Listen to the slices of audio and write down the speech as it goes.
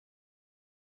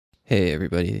Hey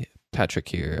everybody, Patrick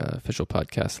here, official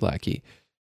podcast lackey.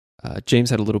 James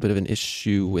had a little bit of an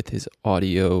issue with his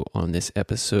audio on this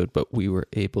episode, but we were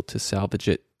able to salvage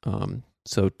it.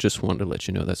 So just wanted to let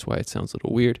you know that's why it sounds a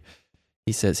little weird.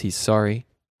 He says he's sorry.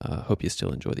 Hope you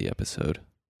still enjoy the episode.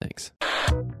 Thanks.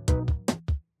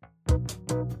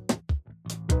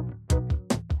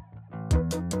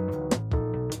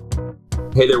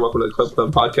 Hey there, welcome to the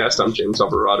Club Podcast. I'm James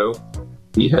Alvarado,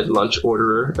 the head lunch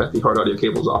orderer at the Hard Audio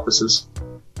Cables offices.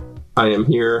 I am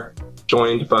here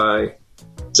joined by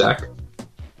Zach.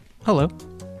 Hello.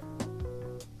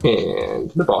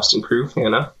 And the Boston crew,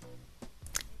 Hannah.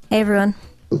 Hey everyone.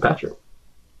 And Patrick.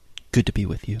 Good to be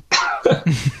with you.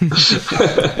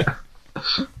 That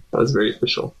was very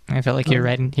official. I felt like you were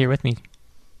right in here with me.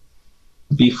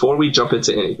 Before we jump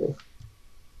into anything,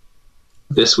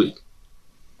 this week,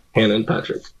 Hannah and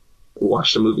Patrick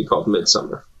watched a movie called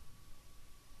Midsommar.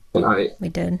 And We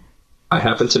did. I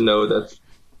happen to know that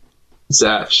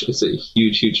Zach is a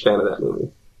huge fan of that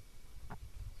movie.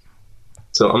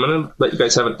 So I'm going to let you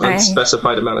guys have an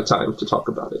unspecified amount of time to talk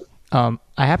about it. I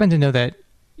happen to know that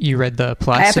you read the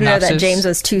plot I happen synopsis. to know that James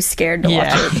was too scared to watch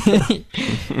it.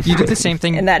 You did the same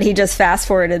thing. And that he just fast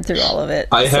forwarded through all of it.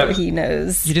 So he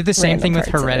knows. You did the same thing with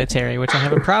random parts of it. Hereditary, which I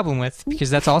have a problem with because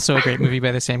that's also a great movie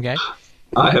by the same guy.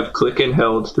 I have click and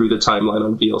held through the timeline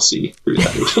on VLC through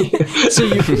that movie. So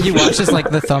you watched as like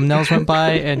the thumbnails went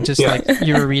by and just like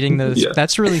you were reading those. Yeah.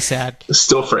 That's really sad.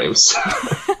 Still frames.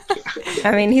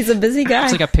 I mean, he's a busy guy.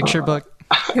 It's like a picture book.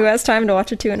 Who has time to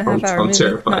watch a 2.5 hour movie?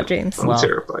 Terrified. Not James. I'm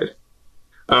terrified.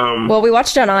 Well, we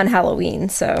watched it on Halloween,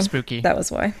 so spooky. That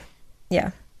was why.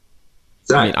 Yeah.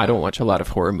 Zach, I mean, I don't watch a lot of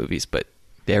horror movies, but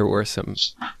there were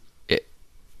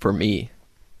for me,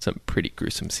 some pretty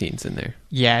gruesome scenes in there.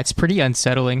 Yeah, it's pretty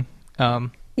unsettling. Yeah,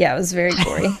 it was very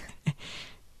gory.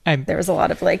 There was a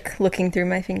lot of like looking through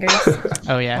my fingers.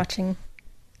 Oh yeah. Watching.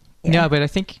 Yeah. No, but I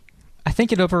think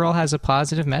it overall has a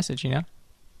positive message, you know?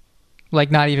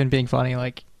 Like not even being funny,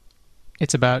 like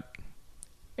it's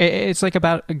like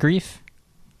about grief.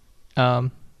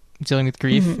 Dealing with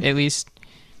grief, at least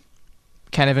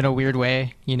kind of in a weird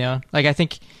way, you know? Like I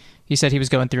think he said he was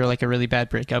going through like a really bad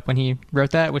breakup when he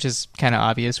wrote that, which is kind of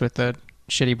obvious with the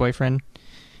shitty boyfriend.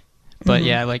 But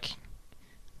yeah, like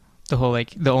the whole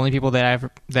like the only people that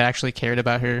actually cared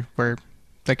about her were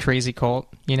the crazy cult,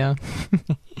 you know?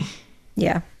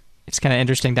 Yeah. It's kind of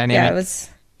interesting dynamic. Yeah,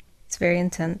 it's very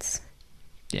intense.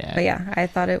 Yeah. But yeah, I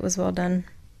thought it was well done.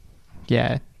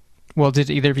 Yeah. Well, did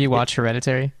either of you watch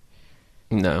Hereditary?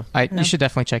 No. No. You should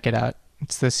definitely check it out.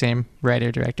 It's the same writer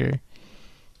director.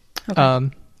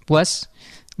 Okay. Less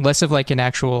of like an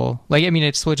actual, like, I mean,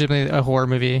 it's legitimately a horror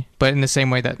movie, but in the same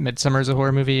way that Midsommar is a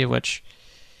horror movie, which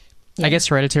I guess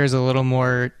Hereditary is a little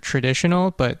more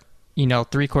traditional, but you know,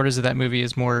 3/4 of that movie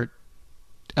is more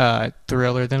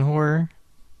thriller than horror.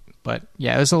 But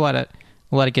yeah, there's a lot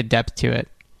of good depth to it.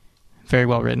 Very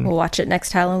well written. We'll watch it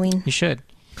next Halloween. You should.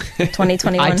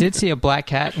 2021. I did see a black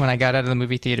cat when I got out of the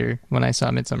movie theater when I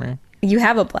saw Midsommar. You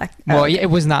have a black. Well, yeah, it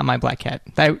was not my black cat.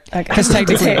 Because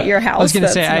technically, at your house. I was going to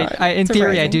say, in theory,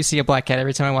 surprising. I do see a black cat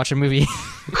every time I watch a movie.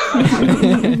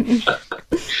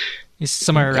 He's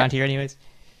somewhere around here, anyways.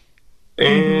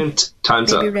 And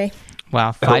time's Baby up. Ray.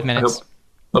 Wow, 5 minutes.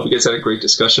 I hope you guys had a great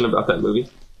discussion about that movie.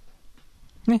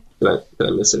 Yeah. Did I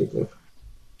miss anything?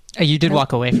 You did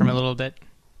walk away from it a little bit.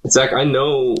 Zach, I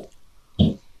know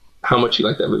how much you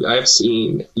like that movie. I have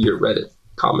seen your Reddit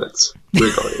comments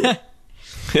regarding it.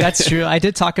 That's true. I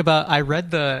did talk about, I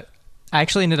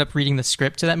actually ended up reading the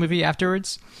script to that movie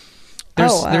afterwards.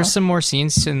 There's some more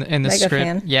scenes in the Mega script.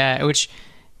 fan. Yeah, which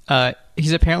there's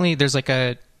like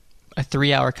a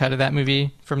 3-hour cut of that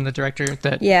movie from the director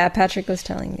that. Yeah, Patrick was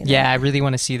telling me that. Yeah, I really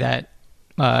want to see that.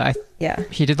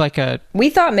 He did like a. We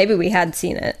thought maybe we had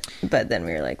seen it, but then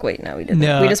we were like, wait, no, we didn't.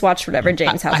 No. We just watched whatever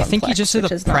James has on I think he Plex, just did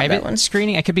which a is not that private one.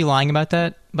 screening. I could be lying about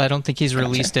that, but I don't think he's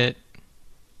released it.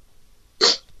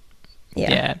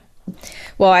 Yeah.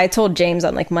 Well, I told James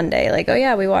on like Monday, like, oh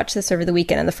yeah, we watched this over the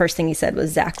weekend, and the first thing he said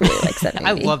was Zach really likes that movie.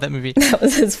 I love that movie. That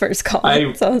was his first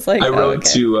comment. So I was like, I rode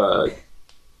okay.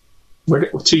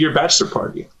 to your bachelor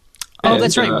party. Oh,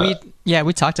 that's right.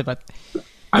 We talked about.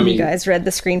 I mean, you guys read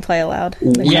the screenplay aloud.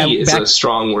 is a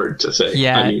strong word to say.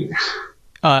 Yeah.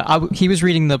 I mean, he was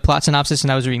reading the plot synopsis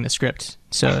and I was reading the script.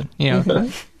 So, you know,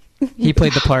 he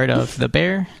played the part of the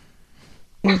bear.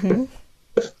 Mm-hmm.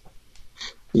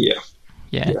 Yeah,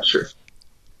 sure.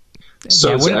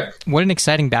 So, Zach, what an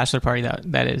exciting bachelor party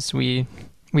that is. We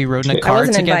rode in a car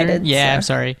wasn't together. Invited, yeah, so. I'm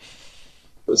sorry.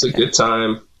 it was a good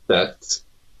time. That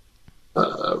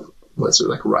what's it,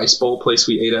 like rice bowl place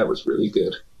we ate at was really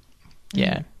good.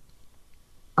 Yeah.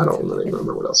 I don't really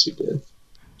remember what else we did.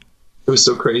 It was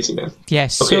so crazy, man. Yeah,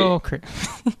 so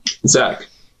Zach,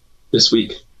 this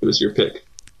week, it was your pick.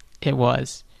 It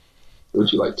was.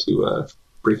 Would you like to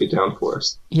break it down for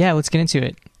us? Yeah, let's get into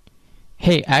it.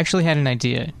 Hey, I actually had an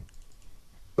idea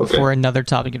for another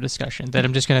topic of discussion that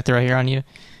I'm just going to throw here on you.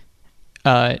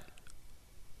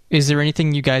 Is there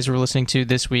anything you guys were listening to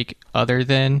this week other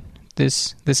than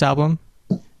this album?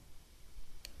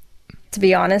 To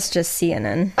be honest, just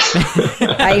CNN.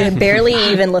 I barely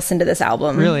even listened to this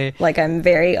album. Really? Like, I'm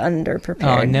very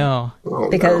underprepared. Oh, no.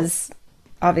 Because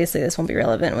obviously this won't be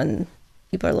relevant when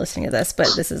people are listening to this,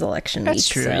 but this is election week. That's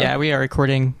true. So. Yeah, we are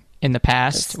recording in the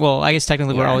past. Well, I guess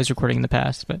technically we're always recording in the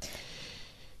past, but...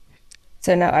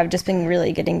 So no, I've just been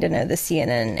really getting to know the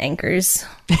CNN anchors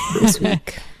this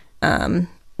week.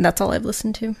 That's all I've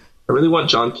listened to. I really want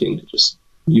John King to just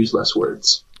use less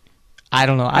words. I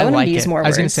don't know. I want him like to use it. more I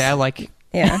was going to words. say I like.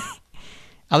 Yeah.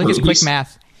 I like his quick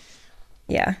math.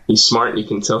 Yeah. He's smart, and you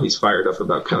can tell he's fired up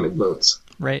about counting votes.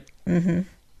 Right. Mm-hmm.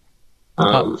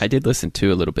 I did listen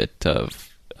to a little bit of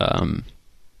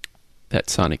that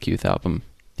Sonic Youth album,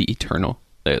 The Eternal.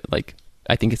 Like,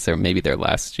 I think it's maybe their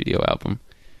last studio album.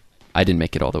 I didn't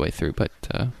make it all the way through, but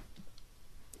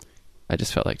I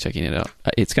just felt like checking it out.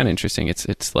 It's kind of interesting.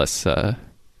 It's less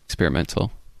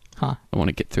experimental. Huh. I want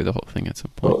to get through the whole thing at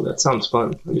some point. Oh, that sounds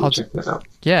fun. I need to check that out.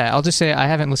 Yeah, I'll just say I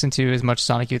haven't listened to as much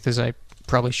Sonic Youth as I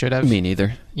probably should have. Me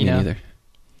neither. You know? Neither.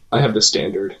 I have the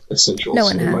standard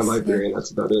essentials in my library, and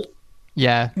that's about it.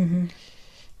 Yeah. Mm-hmm.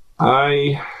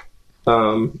 I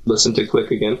listened to Click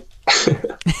again,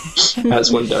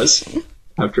 as one does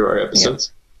after our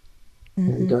episodes. Yep.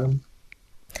 Mm-hmm. And,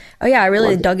 oh yeah, I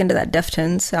really dug into that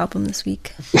Deftones album this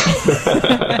week.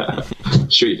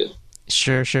 sure you did.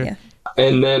 Sure. Yeah.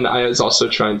 And then I was also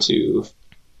trying to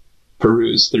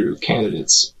peruse through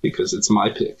candidates because it's my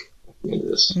pick at the end of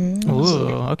this. Ooh,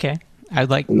 okay.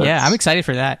 I'm excited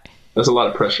for that. That's a lot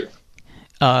of pressure.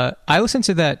 I listened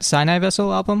to that Sinai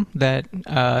Vessel album that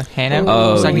Hannah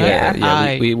Oh, sang yeah.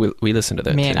 that. We listened to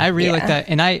that, Man, too. I really like that.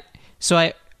 And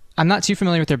I'm not too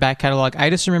familiar with their back catalog. I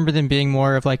just remember them being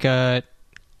more of like a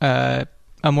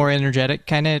more energetic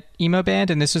kind of emo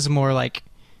band, and this was more like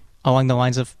along the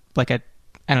lines of like I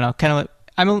don't know, kind of like,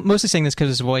 I'm mostly saying this because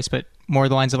of his voice, but more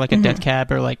the lines of like a Death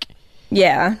Cab or like...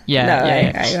 Yeah. Yeah. No,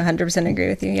 I 100% agree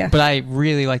with you, yeah. But I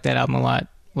really like that album a lot.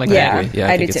 Like, yeah, I think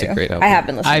do it's too. a great album. I have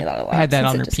been listening to that a lot. I had that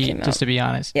on since it repeat, just to be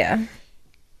honest. Yeah.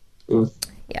 Mm.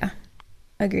 Yeah.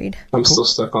 Agreed. I'm still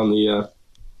stuck on the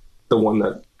one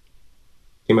that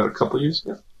came out a couple years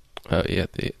ago. Oh, yeah.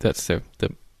 That's the...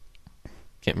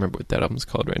 Can't remember what that album's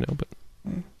called right now, but...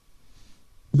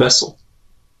 Vessel.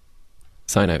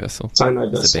 Sinai Vessel. Sinai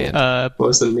It's a Vessel. band. What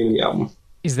was the name of the album?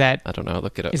 Is that... I don't know. I'll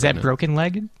look it up. Is right that now. Broken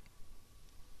Leg?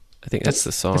 I think that's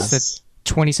the song. That's the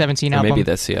 2017 Or album. maybe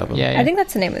that's the album. Yeah. I think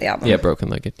that's the name of the album. Yeah, Broken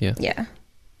Legged, yeah. Yeah.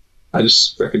 I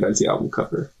just recognize the album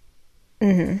cover.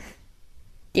 Mm-hmm.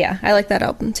 Yeah, I like that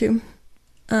album too.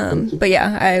 But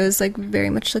yeah, I was like very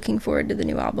much looking forward to the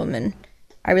new album, and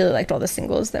I really liked all the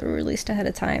singles that were released ahead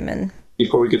of time. And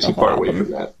Before we get too whole far away album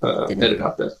from that, edit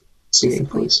out that singing,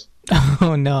 please.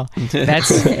 Oh, no.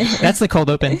 That's the cold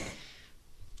open.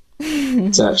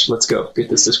 Zach, let's go. Get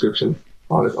this description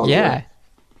on it. Yeah.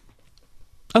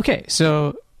 Okay,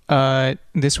 so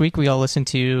this week we all listened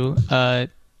to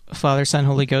Father, Son,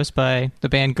 Holy Ghost by the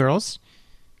band Girls.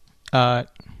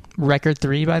 Record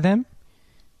 3 by them.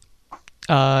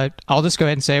 I'll just go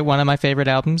ahead and say one of my favorite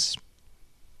albums.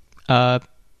 And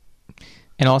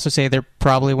also say they're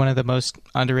probably one of the most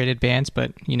underrated bands,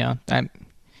 but you know, I'm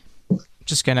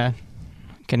just gonna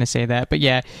say that. But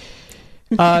yeah,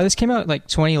 this came out like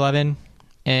 2011,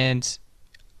 and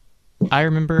I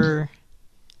remember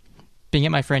being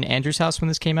at my friend Andrew's house when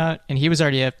this came out, and he was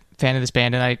already a fan of this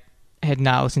band, and I had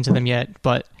not listened to them yet,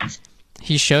 but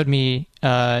he showed me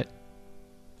the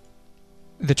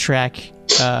track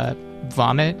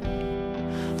Vomit,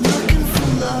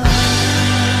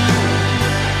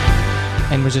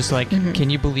 and was just like, can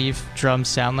you believe drums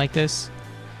sound like this,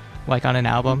 like on an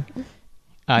album?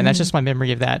 And that's just my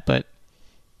memory of that, but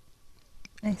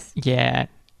nice. yeah,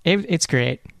 it's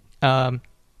great. But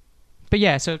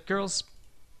yeah, so Girls,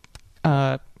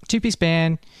 two-piece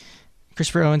band,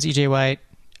 Christopher Owens, EJ White.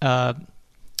 I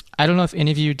don't know if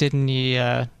any of you did any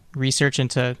research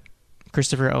into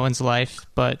Christopher Owens' life,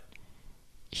 but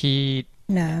he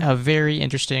a very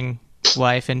interesting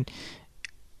life, and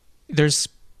there's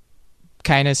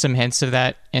kind of some hints of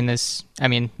that in this. I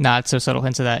mean, not so subtle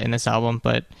hints of that in this album,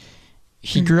 but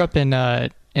he grew up in a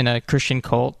Christian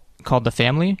cult called The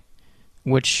Family,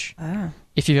 which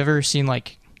if you've ever seen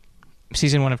like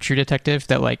season 1 of True Detective,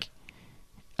 that like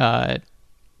that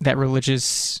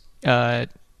religious cult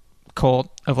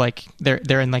cult of like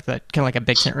they're in like the kind of like a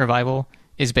big tent revival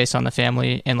is based on the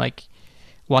family, and like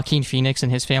Joaquin Phoenix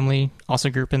and his family also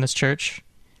grew up in this church.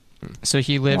 So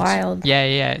he lived Wild.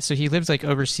 Yeah. So he lived like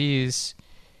overseas,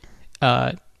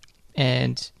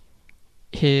 and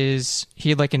he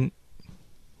had like an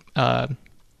I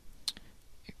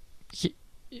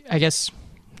guess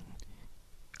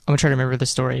I'm gonna try to remember the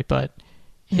story, but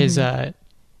his I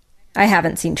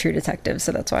haven't seen True Detective,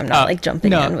 so that's why I'm not like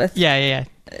jumping in with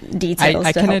details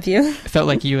I to help you. felt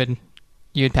like you and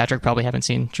Patrick probably haven't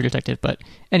seen True Detective, but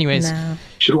anyways, No.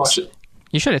 Should watch it.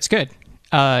 you should. It's good.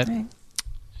 Right.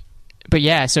 But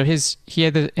yeah, so he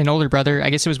had an older brother. I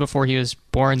guess it was before he was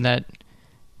born that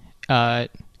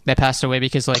passed away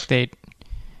because like they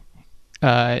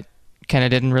kind of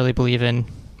didn't really believe in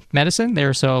medicine. They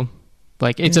were so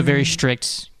like it's a very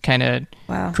strict kind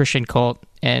of Christian cult,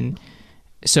 and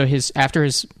so after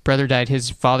his brother died,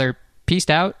 his father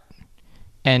pieced out,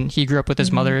 and he grew up with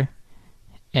his mother,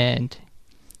 and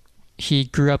he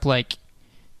grew up like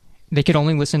they could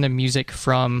only listen to music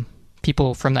from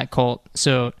people from that cult.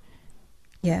 So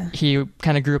he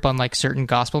kind of grew up on like certain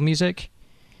gospel music,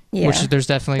 which there's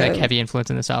definitely like heavy influence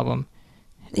in this album.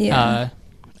 And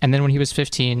then when he was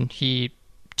 15, he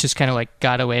just kind of like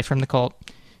got away from the cult,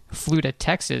 flew to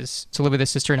Texas to live with his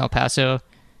sister in El Paso,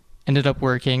 ended up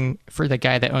working for the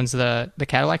guy that owns the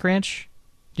Cadillac Ranch.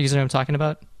 Do you guys know what I'm talking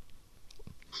about?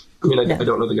 I mean, I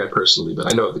don't know the guy personally,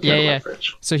 but I know the Cadillac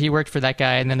Ranch. So he worked for that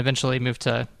guy, and then eventually moved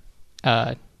to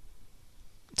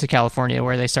California,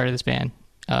 where they started this band.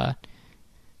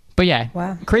 But yeah,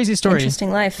 crazy story.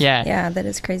 Interesting life. Yeah, that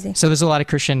is crazy. So there's a lot of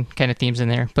Christian kind of themes in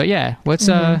there. But yeah, let's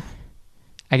I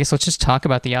guess let's just talk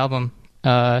about the album.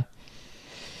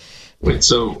 Wait,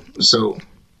 so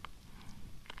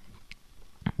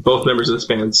both members of this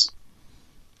band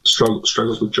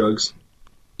struggles with drugs?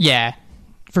 Yeah,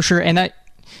 for sure. And I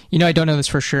don't know this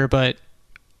for sure, but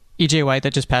E.J. White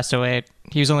that just passed away,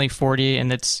 he was only 40,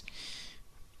 and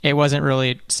it wasn't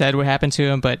really said what happened to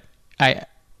him, but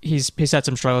he's had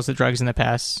some struggles with drugs in the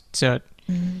past. So,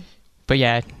 but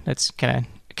yeah, that's kind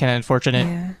of unfortunate.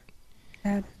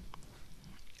 Yeah.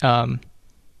 Sad.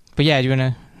 But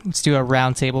yeah, let's do a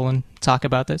round table and talk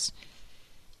about this.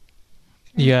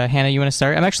 Yeah, Hannah, you want to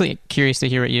start? I'm actually curious to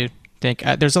hear what you think.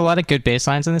 There's a lot of good bass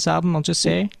lines in this album, I'll just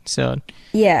say. So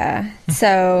yeah,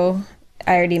 so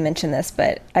I already mentioned this,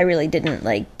 but I really didn't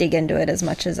like dig into it as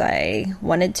much as I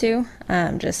wanted to,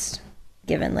 just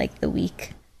given like the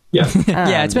week. Yeah.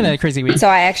 Yeah, it's been a crazy week. So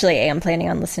I actually am planning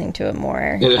on listening to it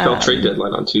more. NFL trade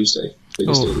deadline on Tuesday.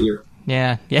 Biggest day of the year.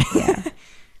 Yeah.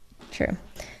 True.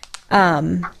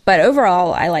 But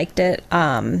overall, I liked it.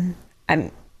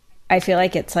 I feel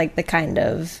like it's like the kind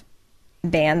of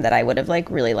band that I would have like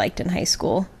really liked in high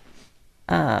school.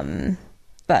 But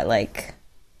like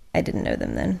I didn't know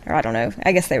them then, or I don't know.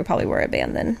 I guess they probably were a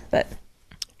band then, but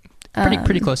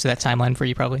pretty close to that timeline for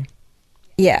you probably.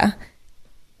 Yeah.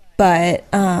 But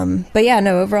yeah,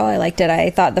 no, overall I liked it. I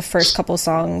thought the first couple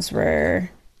songs were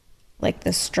like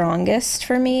the strongest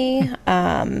for me.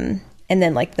 And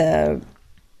then like the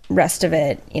rest of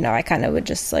it, I kind of would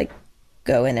just like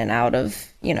go in and out of,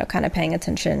 kind of paying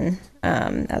attention,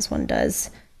 as one does.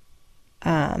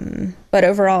 But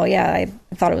overall, yeah, I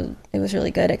thought it was really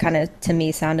good. It kind of, to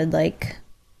me, sounded like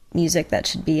music that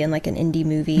should be in like an indie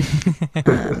movie.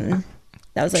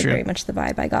 That was like very much the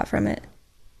vibe I got from it.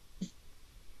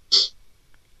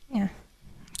 Yeah.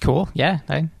 Cool. Yeah,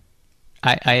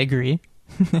 I agree.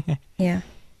 Yeah.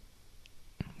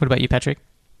 What about you, Patrick?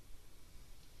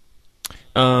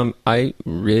 I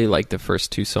really like the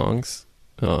first two songs.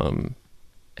 And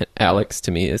Alex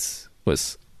to me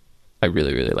was I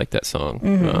really, really like that song.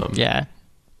 Yeah.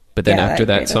 But then after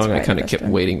that song, I kind of kept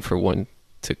waiting for one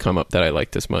to come up that I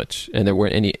liked as much. And there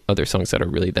weren't any other songs that are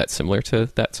really that similar to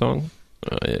that song.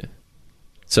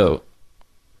 So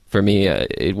for me,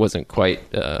 it wasn't quite...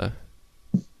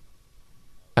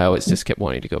 I always just kept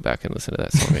wanting to go back and listen to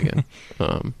that song again.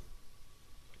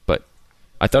 But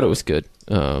I thought it was good.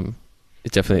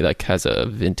 It definitely like has a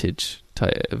vintage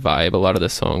type vibe. A lot of the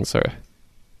songs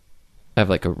have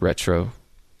like a retro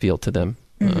feel to them,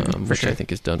 which I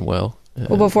think is done well.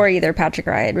 Well, before either Patrick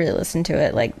or I had really listened to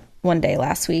it, like one day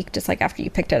last week, just like after you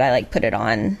picked it, I like put it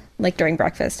on like during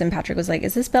breakfast, and Patrick was like,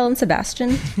 "Is this Belle and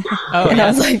Sebastian?" I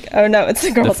was like, "Oh no, it's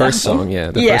the girls." The first album. song,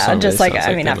 yeah, just really like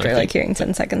I mean, after like hearing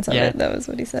 10 seconds of it, that was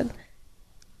what he said.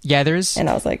 Yeah, there's, and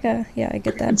I was like, yeah, I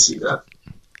get that. I can see that.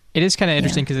 It is kind of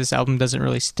interesting because this album doesn't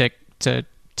really stick to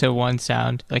one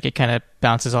sound. Like it kind of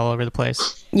bounces all over the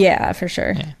place. Yeah, for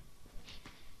sure. Yeah.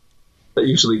 That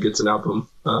usually gets an album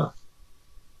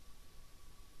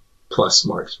plus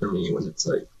marks for me when it's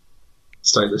like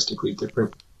stylistically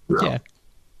different. No. Yeah.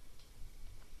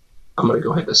 I'm gonna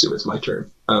go ahead and assume it's my turn.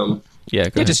 Yeah, go Yeah,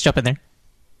 ahead. just jump in there.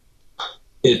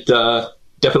 It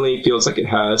definitely feels like it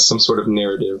has some sort of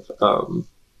narrative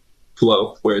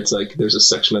flow, where it's like there's a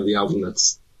section of the album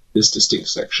that's this distinct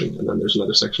section, and then there's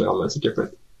another section of the album that's a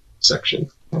different section,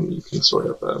 and you can sort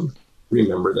of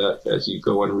remember that as you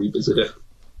go and revisit it.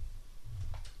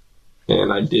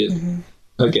 And I did,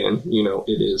 again,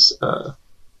 it is,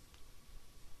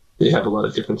 they have a lot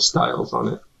of different styles on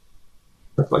it,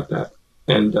 stuff like that.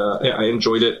 And I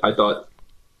enjoyed it. I thought,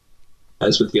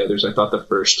 as with the others, I thought the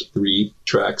first 3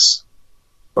 tracks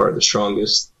are the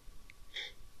strongest.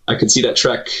 I could see that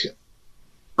track,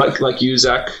 like you,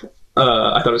 Zach.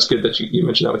 I thought it was good that you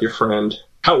mentioned that with your friend.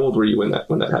 How old were you when that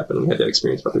happened? When you had that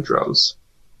experience about the drums?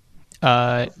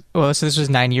 Well, so this was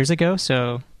 9 years ago,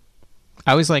 so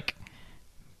I was like,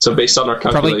 So based on our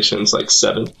calculations, like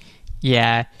 7.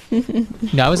 yeah.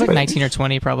 No, I was like 19 or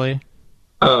 20 probably.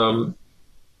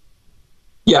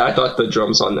 Yeah, I thought the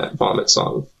drums on that Vomit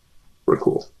song were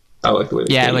cool. I like the way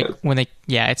they Yeah, came like in. when they,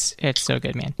 yeah, it's so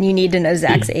good, man. You need to know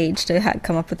Zach's age to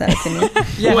come up with that opinion.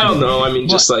 Yeah. Well, no, I mean,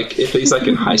 just like if he's like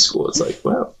in high school, it's like,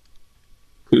 well,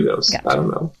 kudos. Gotcha. I don't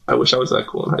know. I wish I was that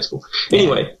cool in high school.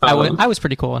 Anyway, I was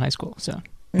pretty cool in high school, so not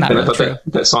and I really thought true.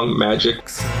 that song Magic,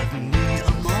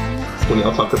 when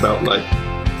y'all talk about like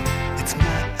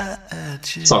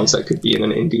songs that could be in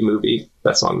an indie movie,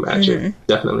 that song Magic,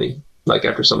 definitely, like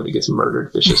after somebody gets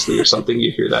murdered viciously or something,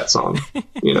 you hear that song,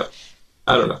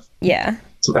 I don't know. Yeah.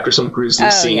 After some grisly Oh,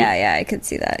 scene. yeah, I could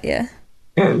see that, yeah.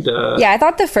 And Yeah, I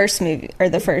thought the first movie or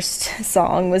the first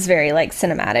song was very like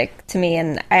cinematic to me,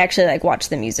 and I actually like watched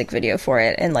the music video for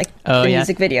it, and like Oh, the yeah.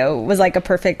 music video was like a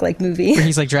perfect like movie.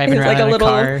 He's like driving It's around like a in little-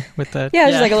 a car with the Yeah, it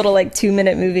was just like a little like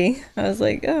 2-minute movie. I was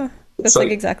like, oh, that's It's like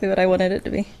like- exactly what I wanted it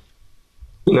to be.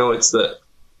 it's the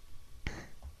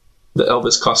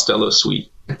Elvis Costello suite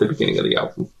at the beginning of the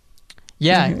album.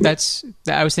 Yeah,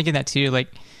 I was thinking that too. Like,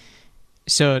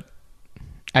 so,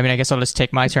 I mean, I guess I'll just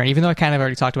take my turn, even though I kind of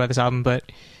already talked about this album, but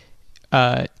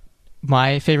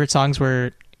my favorite songs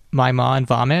were My Ma and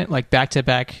Vomit, like back to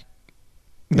back.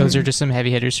 Those are just some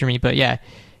heavy hitters for me. But yeah,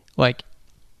 like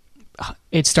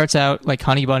it starts out like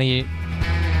Honey Bunny.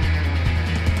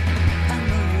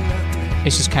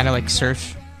 It's just kind of like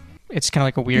surf. It's kind of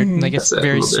like a weird, like it's That's it, a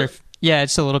very little bit. surf. Yeah,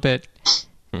 it's a little bit.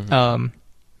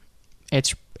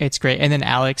 It's great. And then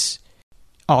Alex,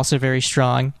 also very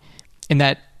strong. And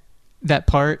that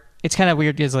part, it's kind of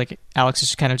weird because like Alex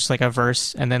is kind of just like a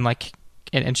verse and then like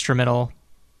an instrumental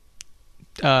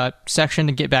section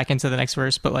to get back into the next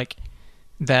verse, but like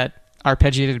that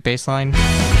arpeggiated bass line,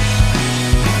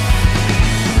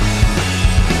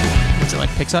 once it like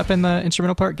picks up in the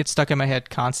instrumental part, gets stuck in my head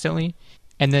constantly,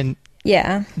 and then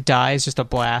Yeah. Die is just a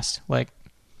blast. Like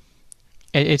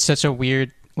it's such a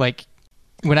weird, like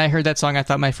when I heard that song I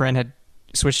thought my friend had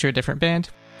switched to a different band.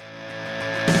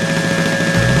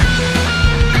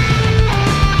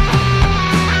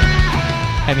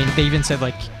 I mean, they even said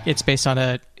like it's based on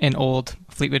an old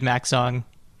Fleetwood Mac song,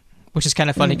 which is kind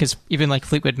of funny because even like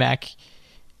Fleetwood Mac,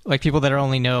 like people that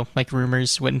only know like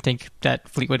Rumors wouldn't think that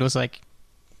Fleetwood was like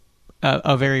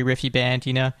a very riffy band,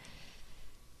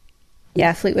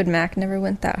 Yeah, Fleetwood Mac never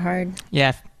went that hard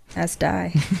Yeah, as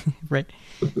Die. right.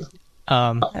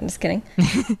 I'm just kidding.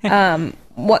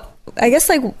 What I guess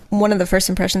like one of the first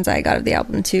impressions I got of the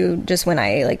album too, just when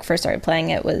I like first started playing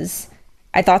it, was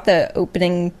I thought the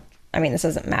opening, I mean this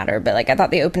doesn't matter, but like I thought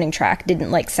the opening track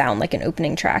didn't like sound like an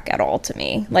opening track at all to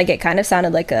me. Like it kind of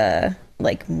sounded like a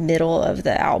like middle of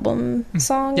the album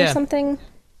song or Yeah. something.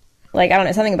 Like I don't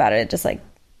know, something about it just like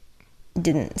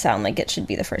didn't sound like it should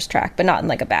be the first track, but not in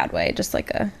like a bad way, just like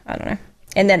a, I don't know.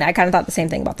 And then I kind of thought the same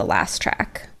thing about the last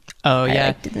track. Oh I yeah,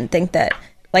 like, didn't think that,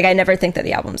 like I never think that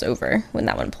the album's over when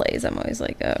that one plays. I'm always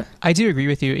like, oh I do agree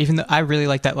with you. Even though I really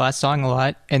like that last song a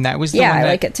lot, and that was the yeah, one I that,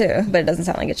 like it too, but it doesn't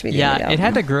sound like it should be the end of Yeah, the it had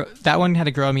album. to grow. That one had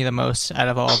to grow on me the most out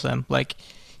of all of them. Like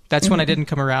that's one I didn't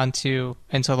come around to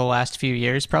until the last few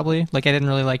years, probably. Like I didn't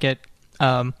really like it.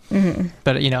 But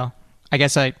I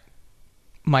guess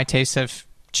my tastes have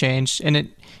changed, and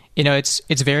it's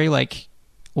very like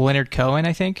Leonard Cohen.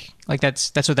 I think like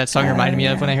that's what that song reminded me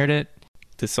of when I heard it.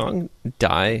 The song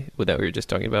Die, that we were just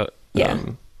talking about, Yeah.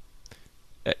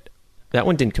 that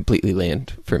one didn't completely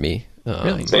land for me.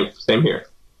 Really? Same here.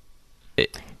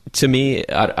 To me,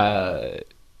 I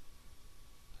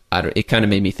don't. It kind of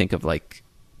made me think of like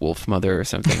Wolf Mother or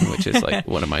something, which is like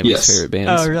one of my Yes. least favorite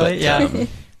bands. Oh, really? Yeah.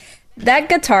 That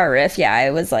guitar riff, yeah,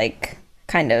 it was like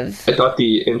kind of I thought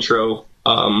the intro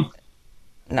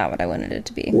not what I wanted it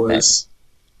to be. was.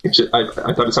 I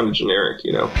thought it sounded generic,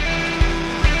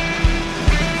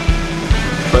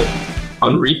 But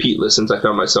on repeat listens, I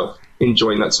found myself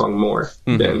enjoying that song more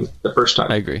than the first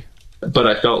time. I agree. But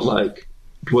I felt like,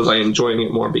 was I enjoying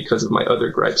it more because of my other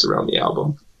gripes around the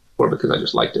album, or because I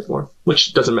just liked it more?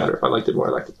 Which doesn't matter. If I liked it more,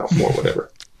 I liked it more,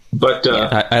 whatever. But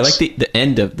I like the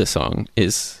end of the song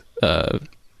is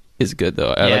good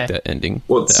though. I like that ending.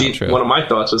 Well, the see, outro. one of my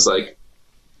thoughts was like,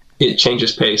 it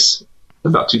changes pace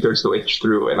about 2/3 of the way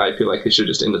through, and I feel like they should have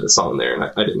just ended the song there, and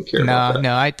I didn't care about that.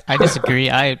 No, I disagree.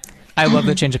 I love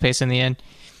the change of pace in the end.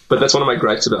 But that's one of my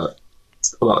gripes about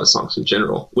a lot of songs in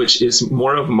general, which is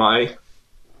more of my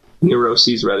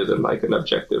neuroses rather than like an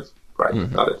objective gripe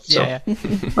about it. So, Yeah.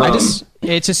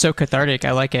 It's just so cathartic.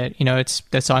 I like it. You know,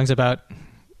 the song's about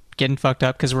getting fucked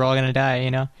up because we're all gonna die.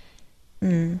 You know.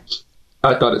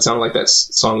 I thought it sounded like that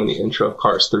song in the intro of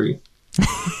Cars 3.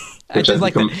 I just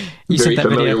like that you sent that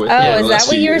video. With Oh, the is last that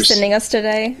what few you were years. sending us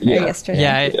today? Or Yeah. yesterday?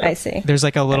 Yeah, I see. There's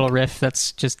like a little riff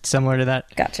that's just similar to that.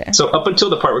 Gotcha. So up until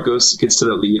the part where it gets to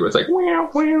the lead, where it's like, wow,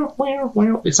 wow, wow,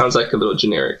 wow, it sounds like a little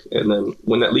generic. And then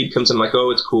when that lead comes in, I'm like,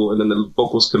 oh, it's cool. And then the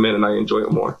vocals come in and I enjoy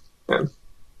it more. And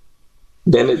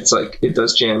then it's like, it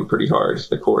does jam pretty hard.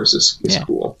 The chorus is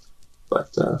cool. But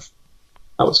I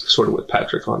was sort of with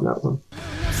Patrick on that one.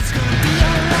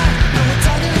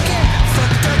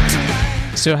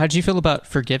 So how'd you feel about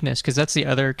Forgiveness? Because that's the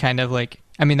other kind of like,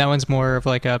 I mean, that one's more of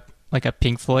like a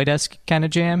Pink Floyd-esque kind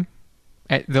of jam.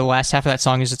 The last half of that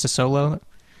song is just a solo.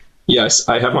 Yes,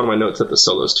 I have on my notes that the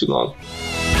solo's too long.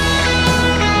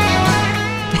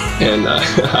 And I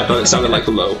thought it sounded like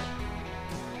low.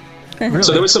 Really?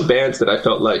 So there were some bands that I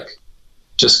felt like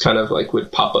just kind of like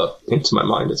would pop up into my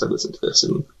mind as I listened to this.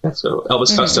 And so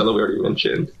Elvis Costello, we already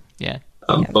mentioned. Yeah.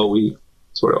 Bowie,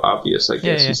 sort of obvious, I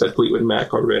guess. Yeah. You said Fleetwood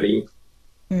Mac already.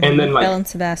 And then like Belle and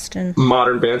Sebastian.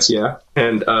 modern bands, yeah.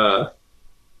 And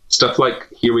stuff like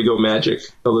Here We Go Magic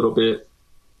a little bit,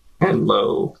 and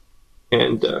Low.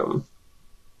 And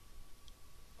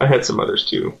I had some others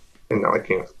too. And now I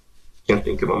can't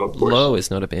think of them, of course. Low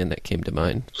is not a band that came to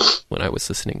mind when I was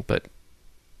listening, but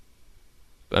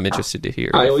I'm interested to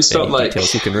hear. I always any felt like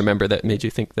details you can remember that made you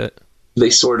think that. They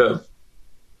sort of.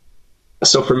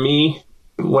 So for me,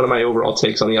 one of my overall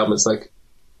takes on the album is like,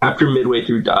 after midway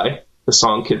through Die,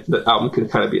 the album can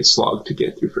kind of be a slog to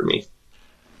get through for me,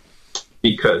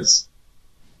 because.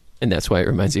 And that's why it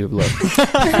reminds you of Low.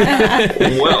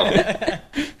 Well,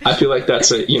 I feel like that's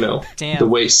Damn. the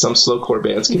way some slowcore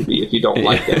bands can be if you don't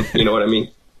like them. You know what I mean?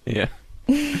 Yeah.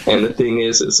 And the thing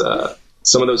is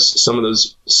some of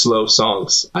those slow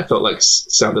songs I felt like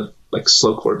sounded like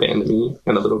slowcore band to me,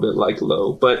 and a little bit like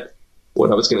Low. But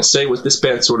what I was going to say was this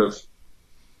band sort of,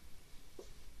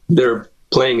 their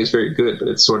playing is very good, but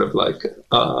it's sort of like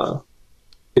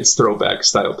it's throwback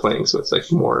style playing, so it's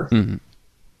like more.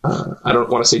 I don't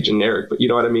want to say generic, but you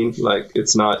know what I mean? Like,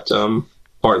 it's not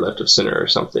far left of center or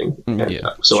something. And,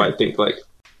 so sure. I think, like,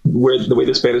 the way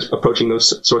this band is approaching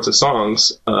those sorts of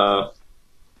songs, it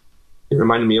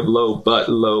reminded me of Low, but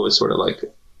Low is sort of like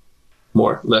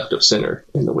more left of center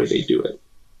in the way they do it.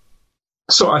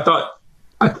 So I thought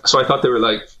they were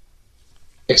like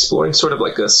exploring sort of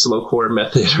like a slowcore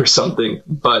method or something,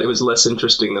 but it was less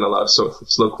interesting than a lot of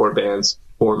slowcore bands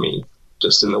for me,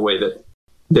 just in the way that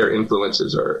their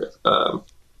influences are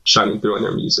shining through in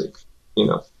their music, you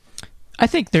know. I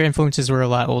think their influences were a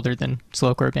lot older than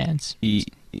slowcore bands.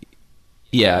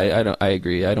 Yeah, I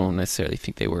agree. I don't necessarily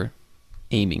think they were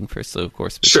aiming for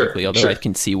slowcore specifically, although I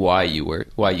can see why you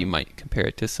might compare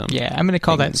it to some. Yeah, I'm going to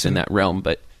call that in that realm,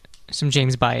 but some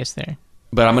James bias there.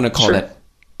 But I'm going to call that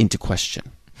into question.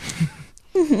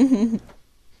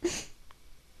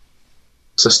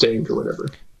 Sustained or whatever.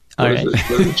 All right.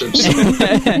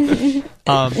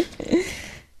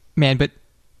 Man, but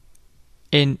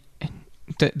in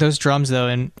those drums though,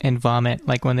 and Vomit,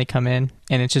 like when they come in,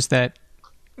 and it's just that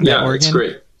organ. It's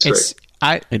great.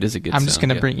 It is a good. I'm just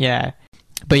gonna bring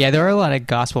but yeah, there are a lot of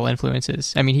gospel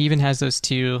influences. I mean, he even has those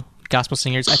two gospel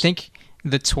singers. I think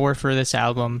the tour for this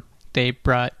album, they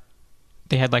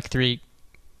had like 3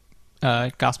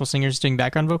 gospel singers doing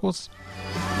background vocals.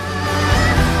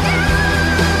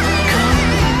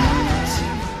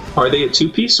 Are they a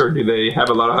 2-piece, or do they have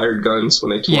a lot of hired guns when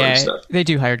they tour and stuff? They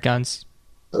do hired guns.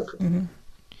 Okay.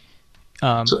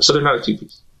 Mm-hmm. So they're not a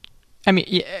 2-piece. I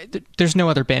mean, there's no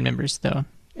other band members though.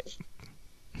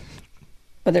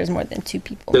 But there's more than 2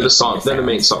 people. They're they're the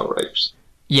main songwriters.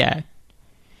 Yeah.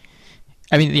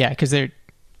 I mean, yeah, because they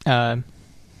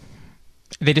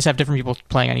just have different people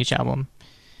playing on each album.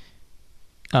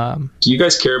 Do you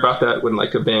guys care about that when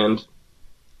like a band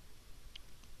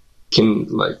can,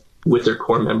 like, with their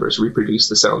core members, reproduce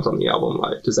the sounds on the album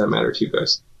live? Does that matter to you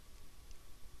guys?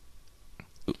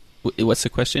 What's the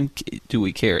question? Do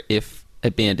we care if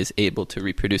a band is able to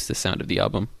reproduce the sound of the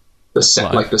album. The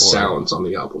sounds on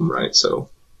the album, right? So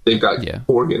they've got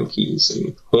organ keys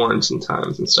and horns and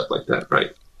times and stuff like that,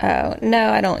 right? Oh,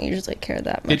 no, I don't usually care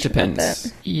that much. It depends.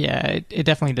 About that. Yeah, it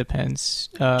definitely depends.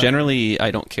 Generally, I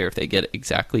don't care if they get it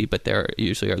exactly, but there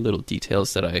usually are little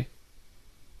details that I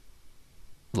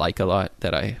like a lot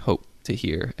that I hope to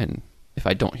hear, and if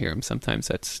I don't hear them, sometimes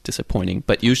that's disappointing.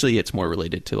 But usually it's more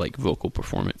related to like vocal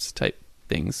performance type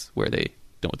things where they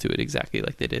don't do it exactly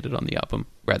like they did it on the album,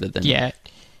 rather than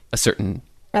a certain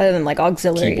rather than like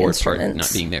auxiliary keyboard instruments part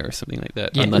not being there or something like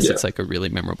that, unless it's like a really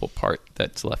memorable part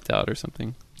that's left out or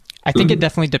something. I think it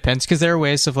definitely depends, because there are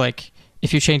ways of like,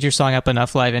 if you change your song up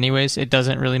enough live anyways, it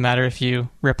doesn't really matter if you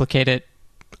replicate it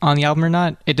on the album or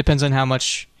not. It depends on how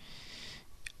much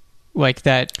like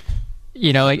that,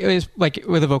 you know, like it was like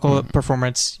with a vocal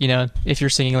performance, you know, if you're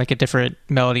singing like a different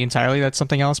melody entirely, that's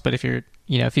something else. But if you're,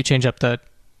 you know, if you change up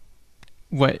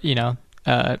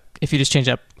if you just change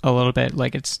up a little bit,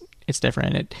 like it's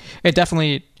different. It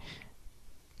definitely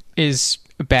is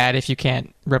bad if you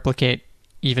can't replicate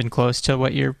even close to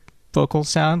what your vocals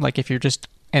sound. Like if you're just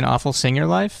an awful singer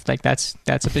live, like that's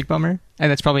a big bummer,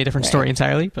 and that's probably a different story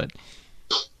entirely. But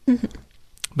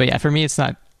yeah, for me, it's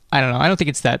not. I don't know. I don't think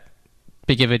it's that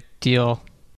big of a deal.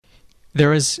 There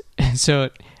was so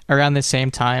around the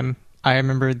same time, I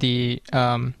remember the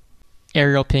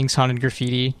Ariel Pink's Haunted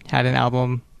Graffiti had an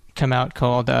album come out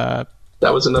called that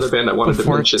was another band I wanted to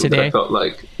mention that I felt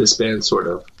like this band sort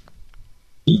of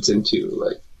feeds into,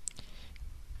 like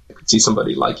I could see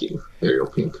somebody liking Ariel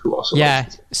Pink who also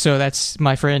likes it. So that's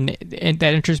my friend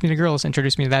that introduced me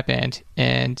to that band,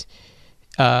 and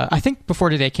I think Before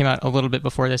Today came out a little bit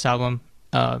before this album,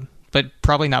 but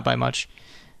probably not by much.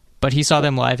 But he saw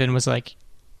them live and was like,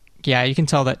 yeah, you can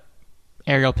tell that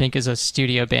Ariel Pink is a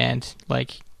studio band.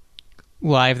 Like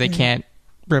live they can't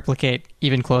replicate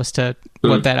even close to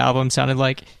what that album sounded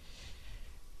like.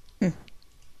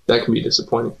 That can be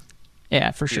disappointing. Yeah,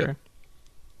 for sure.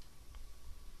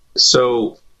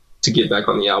 So to get back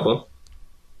on the album,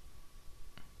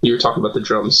 you were talking about the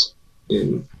drums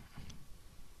in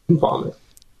Vomit.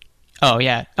 Oh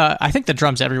yeah, I think the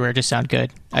drums everywhere just sound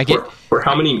good. For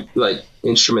how many like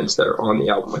instruments that are on the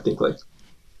album, I think like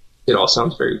it all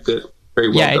sounds very good,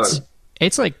 very well done.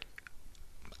 It's like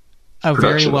a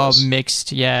very well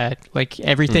mixed. Yeah, like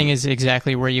everything is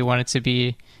exactly where you want it to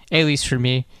be. At least for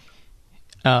me.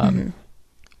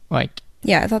 Like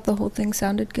yeah, I thought the whole thing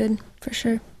sounded good for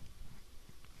sure.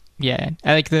 Yeah,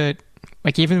 I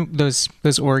like even those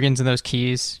organs and those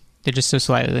keys. They're just so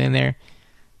slightly in there,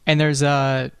 and there's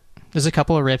a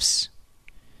couple of riffs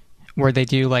where they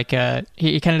do like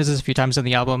he kind of does this a few times on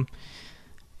the album.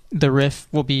 The riff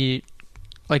will be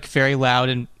like very loud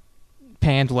and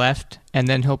panned left, and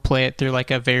then he'll play it through like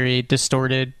a very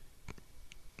distorted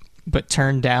but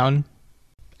turned down,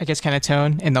 I guess, kind of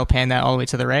tone, and they'll pan that all the way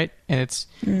to the right, and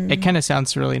it kind of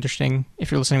sounds really interesting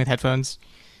if you're listening with headphones.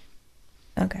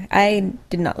 Okay, I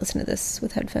did not listen to this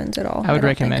with headphones at all. I would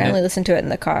recommend it. I only listened to it in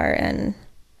the car and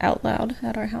out loud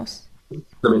at our house.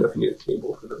 Let me know if you need a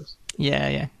cable for those.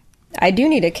 Yeah. I do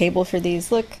need a cable for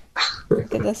these. Look at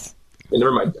this. And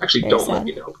never mind. Actually, don't let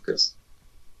me know, because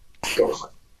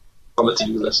on the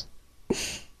to-do list.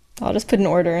 I'll just put an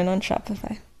order in on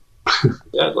Shopify.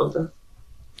 Yeah, I'd love that.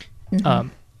 Mm-hmm.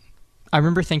 I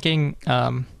remember thinking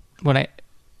when I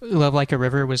Love Like a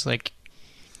River was like,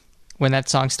 when that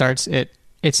song starts,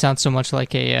 it sounds so much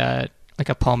like a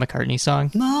Paul McCartney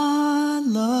song. My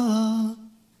love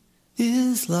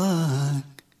is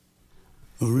like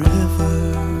a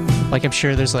river. Like I'm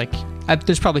sure there's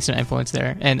there's probably some influence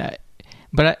there,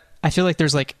 but I feel like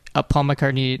there's like a Paul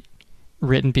McCartney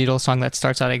written Beatles song that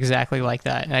starts out exactly like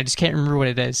that, and I just can't remember what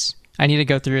it is. I need to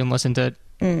go through and listen to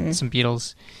some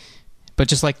Beatles, but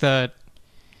just like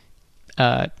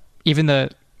even the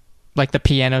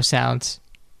piano sounds,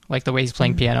 like the way he's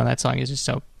playing piano on that song is just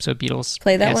so Beatles.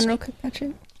 Play that one real quick,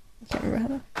 Patrick. I can't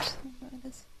remember how it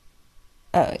is.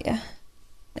 Oh yeah,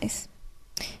 nice.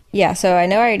 Yeah, so I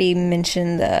know I already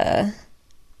mentioned I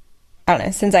don't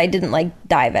know, since I didn't like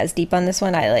dive as deep on this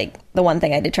one, the one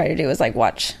thing I did try to do was like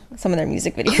watch some of their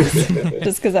music videos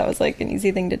just because that was like an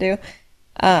easy thing to do.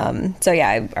 So yeah,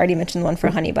 I already mentioned the one for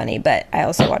Honey Bunny, but I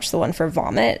also watched the one for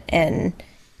Vomit, and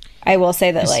I will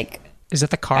say that is it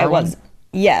the car one?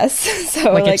 Yes.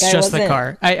 So it's just the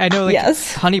car. I know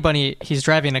yes. Honey Bunny, he's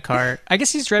driving a car. I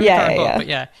guess he's driving a car both, but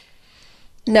yeah.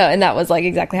 No, and that was like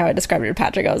exactly how I described it to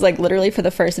Patrick. I was like, literally for the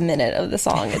first minute of the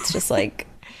song, it's just like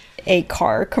a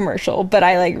car commercial, but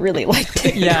I like really liked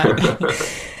it. Yeah.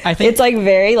 I think it's like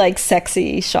very like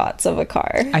sexy shots of a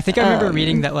car. I think I remember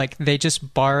reading that like they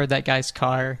just borrowed that guy's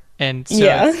car, and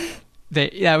so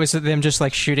that was them just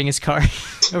like shooting his car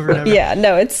over and over. Yeah,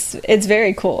 no, it's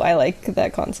very cool. I like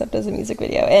that concept as a music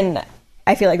video, and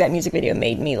I feel like that music video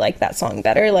made me like that song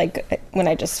better. Like when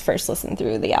I just first listened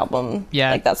through the album,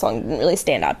 Yeah. like that song didn't really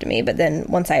stand out to me. But then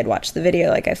once I had watched the video,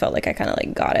 like I felt like I kind of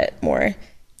like got it more.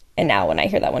 And now when I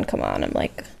hear that one come on, I'm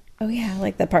like, oh yeah,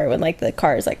 like the part when like the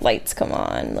car's like lights come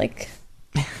on, like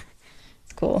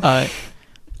it's cool.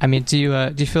 I mean, do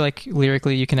you feel like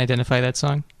lyrically you can identify that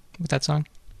song with that song?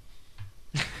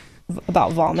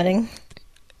 About vomiting.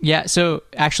 Yeah. So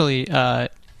actually,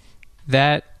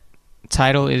 that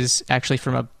title is actually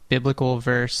from a biblical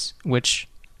verse, which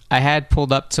I had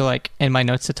pulled up to like in my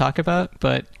notes to talk about,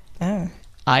 but Oh,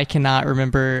 I cannot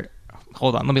remember.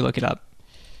 Hold on, let me look it up.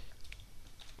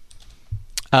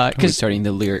 Are we Because starting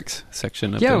the lyrics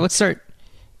section of yeah, the- let's start.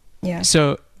 yeah,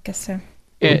 So guess so.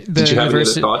 Did you have any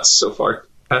verse- other thoughts so far,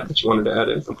 Pat, that you wanted to add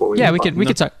in before we? Yeah, move we on?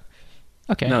 could talk.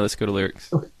 Okay. No, let's go to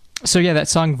lyrics. So yeah, that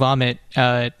song "Vomit."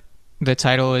 The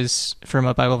title is from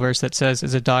a Bible verse that says,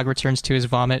 "As a dog returns to his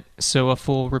vomit, so a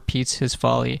fool repeats his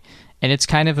folly." And it's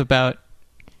kind of about,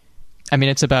 I mean,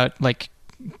 it's about like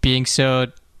being so,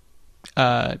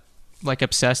 like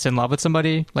obsessed in love with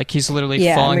somebody. Like he's literally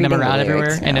Yeah, I'm following them reading the around everywhere,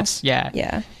 lyrics and now. it's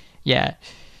Yeah,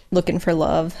 looking for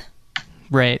love.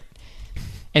 right.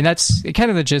 And that's kind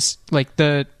of the gist. Like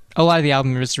a lot of the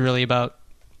album is really about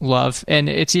love, and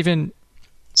it's even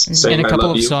Saying in a I couple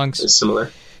love of you songs. is similar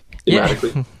Yeah.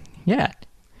 thematically. Yeah.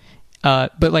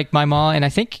 But like my mom, and I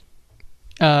think,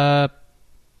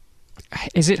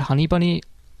 is it Honey Bunny?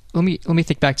 Let me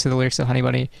think back to the lyrics of Honey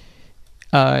Bunny.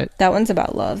 That one's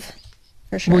about love,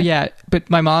 for sure. Well, yeah, but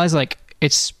my mom is like,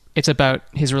 it's about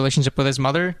his relationship with his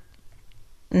mother.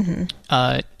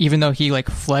 Mm-hmm. Even though he like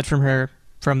fled from her,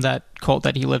 from that cult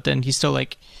that he lived in, he's still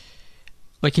like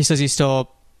he says he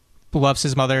still loves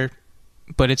his mother,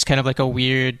 but it's kind of like a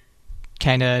weird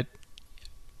kind of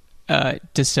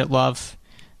distant love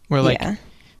where like Yeah.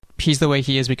 he's the way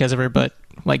he is because of her, but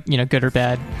like, you know, good or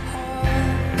bad.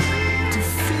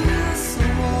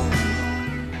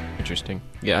 Interesting.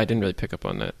 Yeah, I didn't really pick up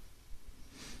on that.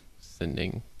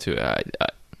 Listening to it,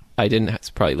 I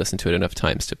didn't probably listen to it enough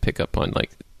times to pick up on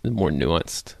like the more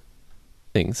nuanced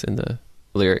things in the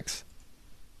lyrics.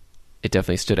 It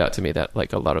definitely stood out to me that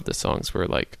like a lot of the songs were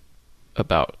like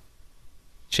about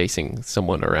chasing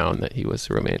someone around that he was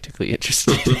romantically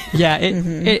interested in. Yeah,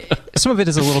 it some of it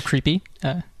is a little creepy.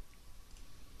 I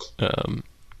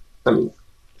mean,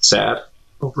 sad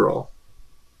overall.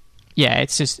 Yeah,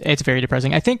 it's very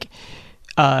depressing. I think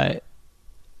the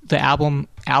album,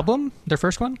 their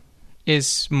first one,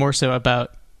 is more so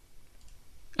about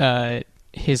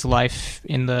his life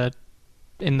in the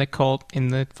cult, in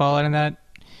the fallout, and that.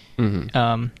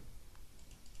 Mm-hmm.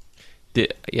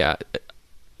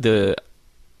 The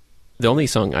only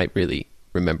song I really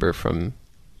remember from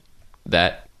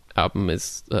that album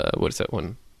is what is that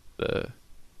one?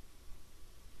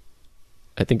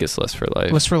 I think it's Lust for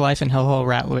Life. Lust for Life and Hellhole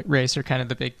Rat Race are kind of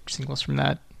the big singles from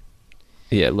that.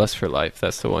 Yeah, Lust for Life.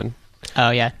 That's the one. Oh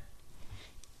yeah,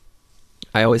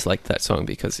 I always liked that song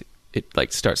because it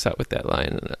like starts out with that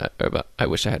line about "I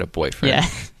wish I had a boyfriend."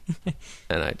 yeah,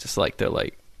 And I just like the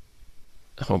like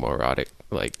homoerotic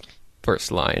like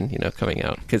first line, you know, coming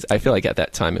out, because I feel like at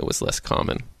that time it was less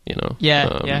common, you know.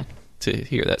 Yeah. To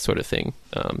hear that sort of thing.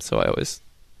 So I always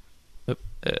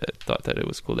thought that it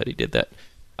was cool that he did that.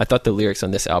 I thought the lyrics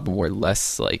on this album were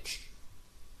less like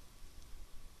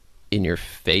in your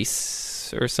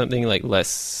face or something, like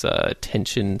less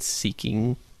attention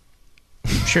seeking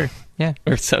sure, yeah.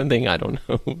 or something. I don't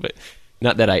know, but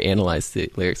not that I analyzed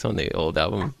the lyrics on the old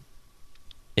album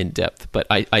in depth, but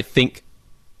I think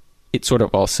it sort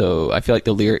of also, I feel like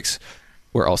the lyrics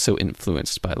were also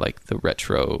influenced by like the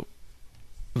retro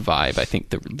vibe. I think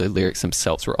the lyrics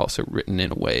themselves were also written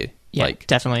in a way Yeah, like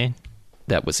definitely.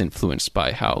 that was influenced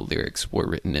by how lyrics were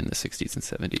written in the 60s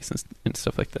and 70s and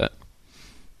stuff like that.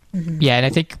 Yeah, and I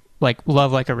think like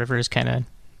Love Like a River is kind of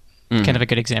a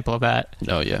good example of that.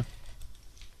 Oh yeah,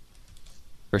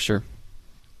 for sure.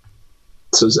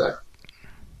 So Zach,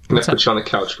 can I What's up? put you on the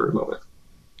couch for a moment?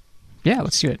 Yeah,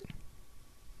 let's do it.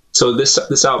 So this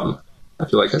album, I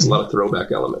feel like has a lot of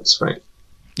throwback elements, right?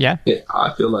 Yeah,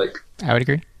 I feel like I would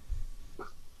agree.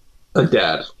 a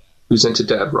dad who's into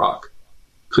dad rock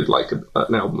could like an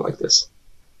album like this.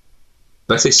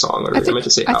 Did I say song or I meant to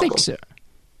say I album? think so.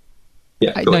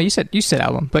 Yeah. go No, ahead. you said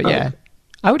album, but yeah, Okay.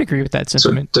 I would agree with that So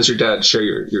sentiment. does your dad share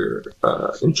your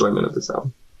enjoyment of this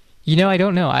album? You know, I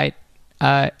don't know.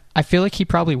 I feel like he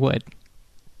probably would.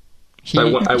 I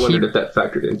wondered if that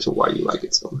factored into why you like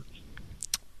it so much.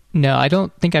 No, I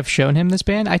don't think I've shown him this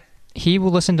band. He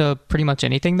will listen to pretty much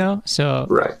anything though. So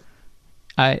Right.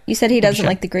 You said he doesn't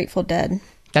like the Grateful Dead.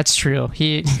 That's true.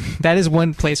 That is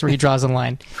one place where he draws a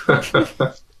line.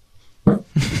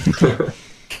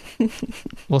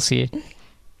 We'll see.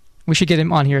 We should get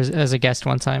him on here as a guest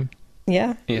one time.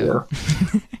 Yeah. Yeah.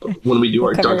 When we do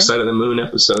our Cover. Dark Side of the Moon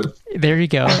episode, There you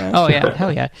go. Oh yeah,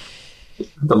 hell yeah.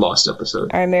 the Lost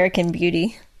episode. Our American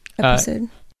Beauty episode.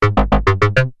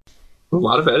 A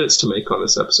lot of edits to make on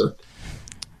this episode.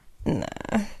 Nah,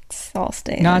 it's all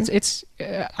staying. No, it's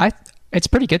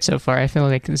pretty good so far. I feel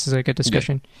like this is a good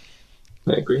discussion.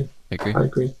 I agree. I agree. I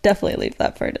agree. Definitely leave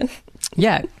that part in.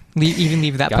 Yeah,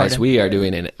 leave that part Guys, in. we are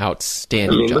doing an I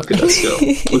outstanding mean, job. look at us go.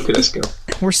 Look at us go.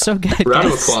 We're so good. Round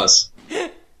of guys. applause.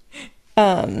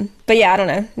 But yeah, I don't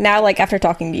know. Now, like, after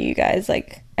talking to you guys,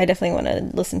 like, I definitely want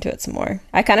to listen to it some more.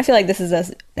 I kind of feel like this is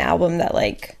an album that,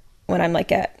 like, when I'm,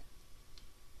 like, at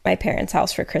my parents'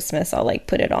 house for Christmas, I'll, like,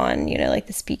 put it on, you know, like,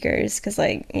 the speakers, because,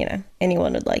 like, you know,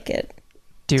 anyone would like it.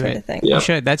 Do sort it. of thing. Yeah. You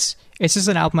should. It's just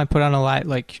an album I put on a lot.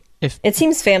 Like if It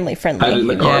seems family friendly. I have it in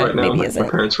the even car though right now. maybe My isn't.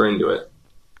 parents were into it.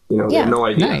 You know, they Yeah. have no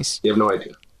idea. Nice. They have no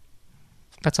idea.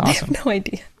 that's I awesome. have no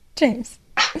idea. James,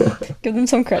 give them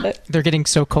some credit. They're getting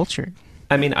so cultured.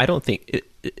 I mean, I don't think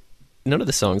none of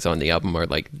the songs on the album are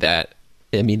like that.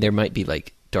 I mean, there might be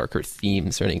like darker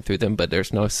themes running through them, but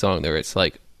there's no song there it's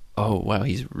like, oh wow,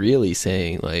 he's really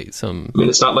saying like some. I mean,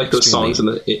 it's not like those Extremely- songs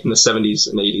in the 70s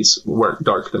and 80s weren't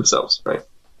dark themselves, right?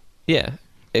 Yeah,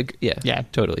 Yeah.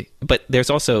 totally. But there's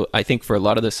also, I think, for a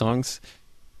lot of the songs,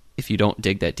 if you don't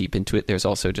dig that deep into it, there's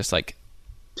also just like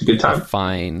It's a good a time.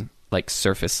 fine, like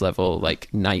surface level,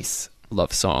 like nice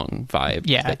love song vibe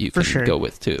Yeah, that you for can sure. go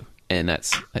with too. And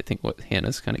that's, I think, what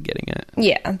Hannah's kind of getting at.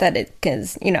 Yeah, that it,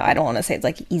 because, you know, I don't want to say it's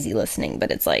like easy listening, but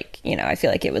it's like, you know, I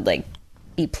feel like it would like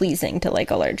be pleasing to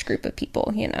like a large group of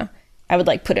people, you know. I would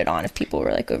like put it on if people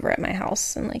were like over at my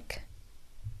house and like,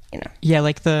 you know. Yeah,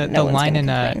 like the No one's line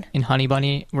gonna complain. in Honey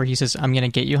Bunny where he says, "I'm gonna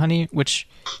get you, honey," which,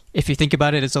 if you think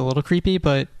about it, is a little creepy,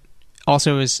 but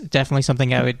also is definitely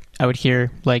something I would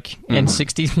hear like in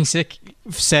 '60s music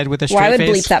said with a straight Well, I would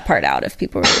face. bleep that part out if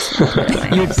people were listening to it at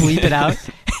my You would house. bleep it out.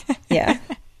 Yeah.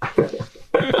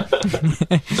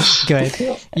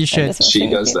 Good. You should. just- She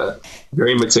does that.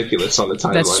 Very meticulous on the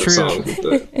That's timeline of true.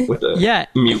 songs with the Yeah.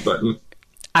 mute button.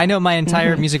 I know my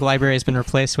entire music library has been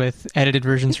replaced with edited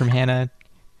versions from Hannah,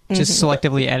 just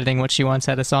selectively editing what she wants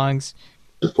out of songs.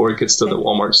 Before it gets to the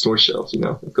Walmart store shelves, you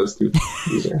know, it goes through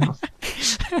their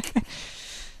house.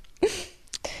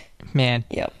 Man.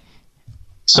 Yep.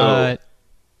 So,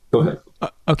 go ahead.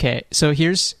 Okay, so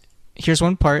here's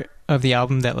one part of the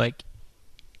album that like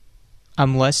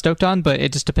I'm less stoked on, but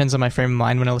it just depends on my frame of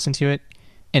mind when I listen to it.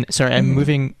 And sorry, I'm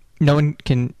moving. No one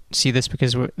can see this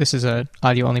because this is a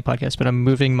audio only podcast, but I'm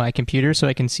moving my computer so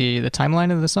I can see the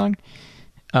timeline of the song.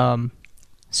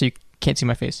 So you can't see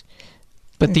my face.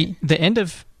 But the end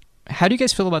of, how do you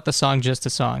guys feel about the song "Just a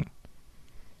Song"?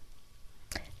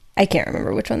 I can't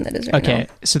remember which one that is right now. Okay,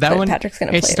 so that But one, Patrick's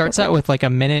gonna play it it starts real out quick. with like a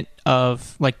minute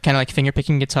of like kind of like finger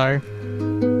picking guitar.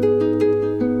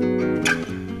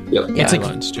 Yep. Yeah. It's like,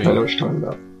 Line I Street. know what you're talking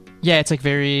about. yeah, it's like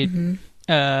very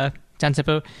down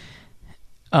tempo.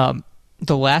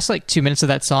 The last like 2 minutes of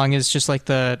that song is just like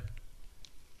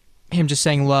him just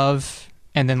saying love,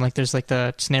 and then like there's like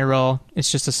the snare roll.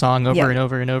 It's just a song over Yeah. and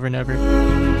over and over and over.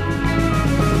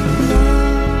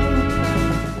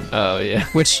 Oh yeah.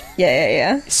 Which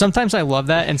Yeah. sometimes I love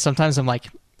that, and sometimes I'm like,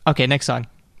 okay, next song.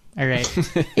 All right.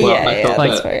 Well, Yeah, I felt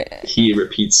like- that he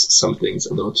repeats some things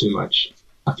a little too much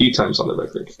a few times on the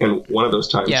record. And one of those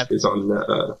times Yeah. is on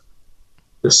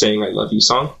the Saying I Love You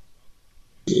song.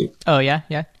 Oh yeah,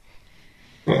 yeah.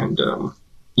 And,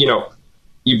 you know,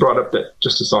 you brought up that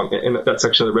Just a Song, and that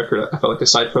section of the record, I felt like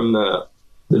aside from the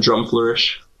drum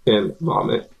flourish and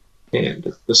Vomit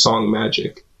and the song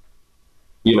Magic,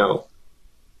 you know,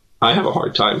 I have a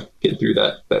hard time getting through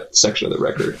that section of the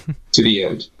record to the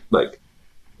end. Like,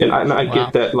 and I Wow.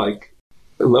 get that, like,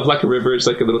 Love Like a River is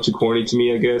like a little too corny to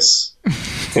me, I guess.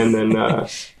 And then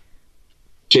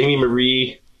Jamie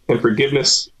Marie and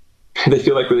Forgiveness, they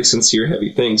feel like really sincere,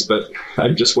 heavy things, but I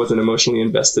just wasn't emotionally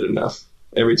invested enough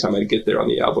every time I get there on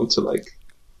the album to like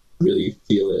really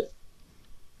feel it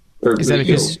or Is that really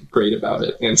feel because great about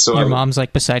it. And so Your I, mom's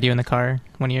like beside you in the car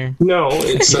when you're no,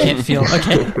 it's can't feel.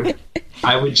 Okay.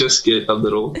 I would just get a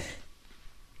little.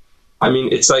 I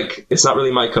mean, it's like it's not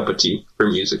really my cup of tea for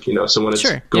music, you know. So when it's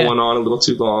Sure, going on a little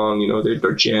too long, you know,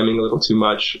 they're jamming a little too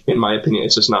much. In my opinion,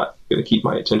 it's just not going to keep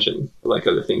my attention like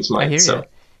other things might. I hear so ya.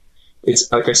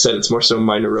 it's like I said, it's more so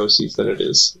my neuroses than it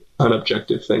is an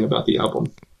objective thing about the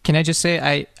album. Can I just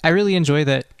say I really enjoy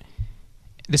that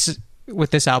this is with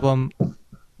this album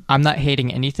I'm not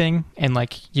hating anything, and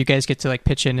like you guys get to like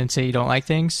pitch in and say you don't like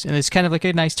things, and it's kind of like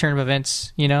a nice turn of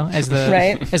events, you know, as the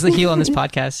Right. as the heel on this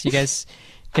podcast, you guys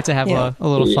get to have Yeah. a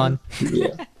little fun. Yeah.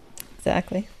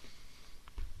 Exactly.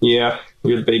 Yeah.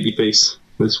 You're the baby face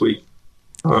this week.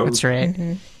 That's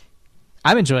right.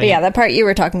 I'm enjoying But yeah, it. that part you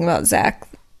were talking about, Zach.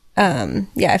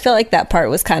 Yeah, I feel like that part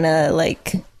was kind of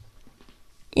like,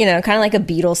 you know, kind of like a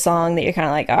Beatles song that you're kind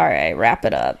of like, all right, wrap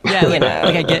it up. Yeah, you like, know?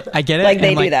 I get it. Like and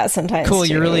they I'm do that sometimes. Cool,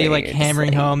 too, you're really where like you're just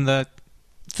hammering like- home the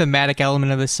thematic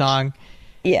element of the song.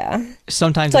 Yeah.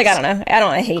 Sometimes It's like, I don't know. I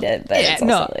don't hate it, but Yeah, it's also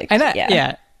no, like, and that, yeah.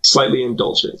 yeah, Slightly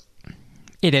indulgent.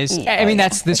 it is. Yeah, I mean, yeah,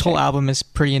 that's this for whole sure. album is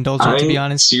pretty indulgent, to be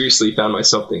honest. seriously found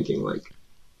myself thinking, like,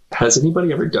 has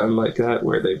anybody ever done like that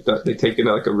where they've taken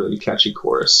like a really catchy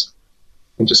chorus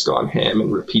and just gone ham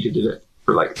and repeated it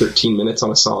for like 13 minutes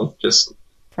on a song, just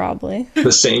Probably.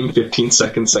 the same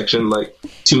 15-second section, like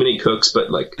Too Many Cooks,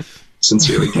 but like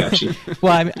sincerely catchy.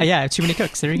 Well, yeah, Too Many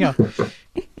Cooks. There you go.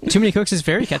 Too Many Cooks is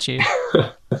very catchy.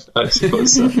 I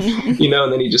suppose so. You know,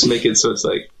 and then you just make it so it's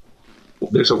like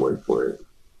there's a word for it.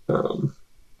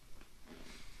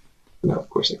 No, of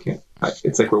course I can't.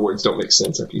 It's like where words don't make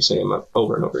sense after you say them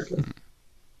over and over again.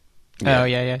 Oh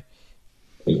yeah.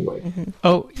 Anyway,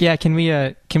 Oh yeah. Can we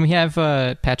have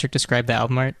Patrick describe the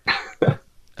album art?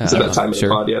 is it that time of the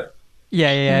pod yet?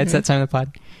 Yeah. It's that time of the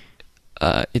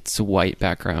pod. It's a white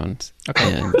background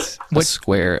Okay. and a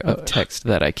square of text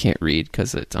that I can't read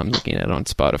because I'm looking at it on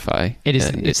Spotify. It is.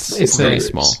 and It's it's very the-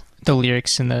 small. The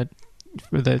lyrics and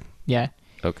the yeah.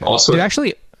 Okay. Also,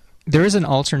 There is an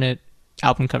alternate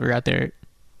album cover out there.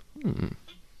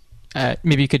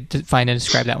 Maybe you could find and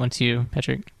describe that one to you,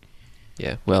 Patrick.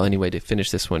 Yeah. Well, anyway, to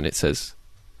finish this one, it says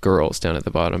 "Girls" down at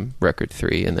the bottom, record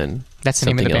 3, and then That's the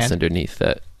name of something the else band. underneath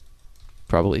that.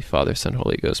 Probably Father, Son,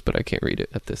 Holy Ghost, but I can't read it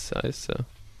at this size. So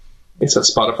it's a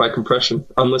Spotify compression,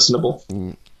 unlistenable,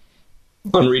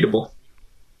 unreadable.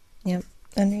 Yep.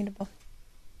 Unreadable.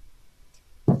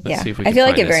 let's see if we I can feel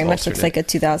like find it very this much looks alternate. like a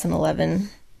 2011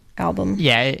 album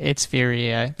Yeah, it's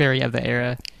very of the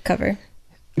era. cover.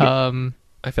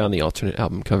 I found the alternate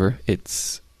album cover.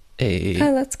 It's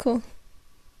Oh, that's cool.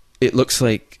 it looks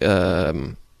like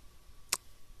sort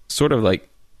of like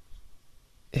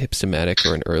hipstamatic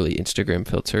or an early Instagram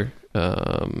filter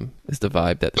is the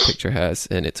vibe that the picture has,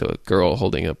 and it's a girl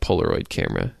holding a Polaroid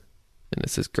camera, and it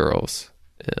says "Girls,"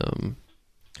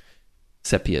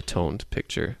 sepia toned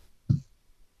picture,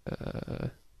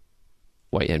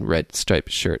 white and red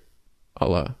striped shirt, a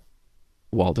la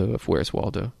Waldo of Where's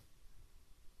Waldo.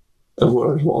 Of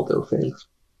Where's Waldo fame.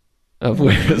 Of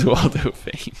Where's Waldo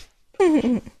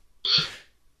fame.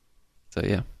 So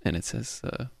yeah, and it says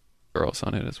 "Girls"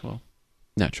 on it as well.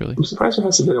 Naturally. I'm surprised there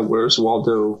hasn't been a Where's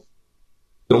Waldo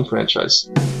film franchise.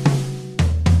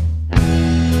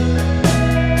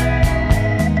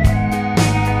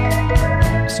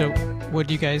 So,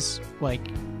 would you guys like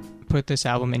put this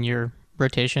album in your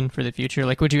rotation for the future?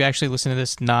 Like, would you actually listen to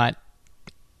this? Not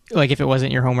like if it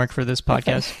wasn't your homework for this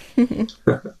podcast,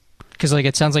 because like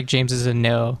it sounds like James is a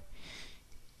no.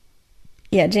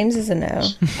 Yeah, James is a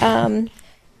no.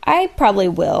 I probably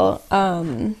will.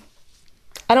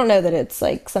 I don't know that it's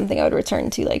like something I would return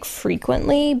to like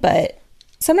frequently, but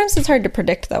sometimes it's hard to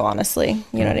predict though, honestly.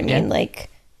 You know what I mean? Yeah. Like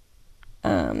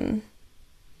I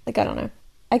don't know.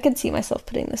 I could see myself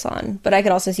putting this on, but I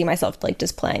could also see myself like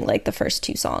just playing like the first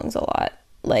two songs a lot.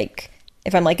 Like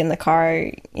if I'm like in the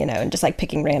car, you know, and just like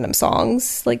picking random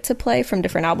songs like to play from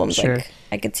different albums, Sure. like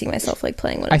I could see myself like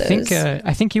playing one I of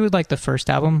those. think you would like the first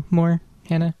album more,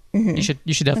 Hannah. Mm-hmm.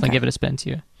 You should definitely Okay. give it a spin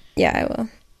too. Yeah, I will.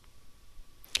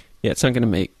 Yeah, it's not going to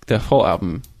make the whole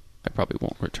album. I probably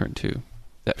won't return to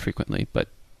that frequently, but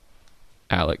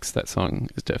Alex, that song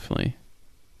is definitely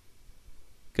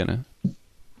gonna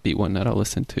be one that I'll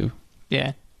listen to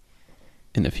Yeah.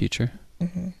 in the future.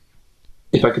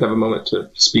 If I could have a moment to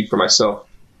speak for myself.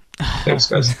 Thanks,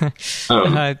 guys.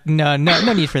 No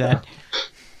need for that.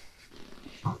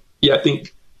 Yeah, I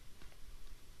think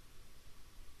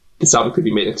this album could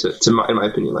be made into, in my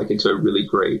opinion, like into a really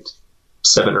great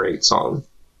 7 or 8 song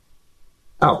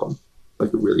album,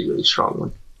 like a really, really strong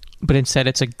one. But instead,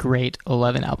 it's a great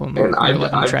 11 album. And or I've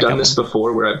 11-track done this album.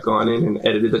 before, where I've gone in and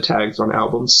edited the tags on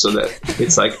albums so that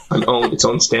it's like its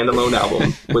own standalone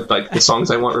album with like the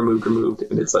songs I want removed,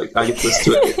 and it's like I get to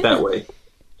listen to it that way.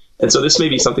 And so this may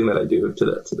be something that I do to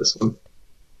this one.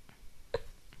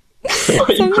 Why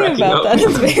are you Something cracking about up? that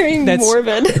is very That's-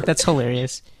 morbid. That's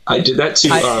hilarious. I did that too.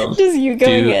 Just you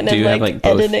going in do and you like, have like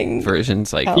both editing.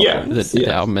 versions, like Yeah. the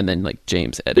album and then like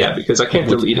James edit? Yeah, because I can't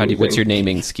delete What's anything. your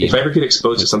naming scheme? If I ever get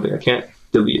exposed to something, I can't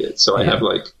delete it. So I have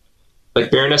like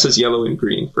Baroness's Yellow and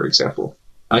Green, for example.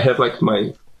 I have like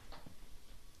my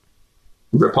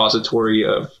repository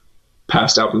of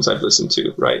past albums I've listened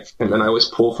to, right? And then I always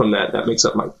pull from that. That makes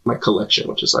up my collection,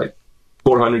 which is like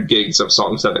 400 gigs of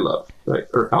songs that I love, right?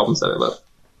 Or albums that I love.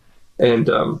 And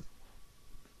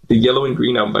the Yellow and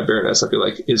Green album by Baroness, I feel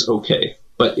like, is okay.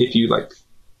 But if you like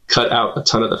cut out a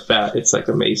ton of the fat, it's like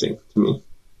amazing to me.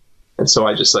 And so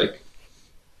I just like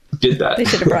did that. They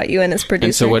should have brought you in as producer.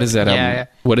 And so what is that? Yeah.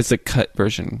 What is the cut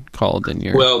version called in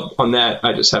your? Well, on that,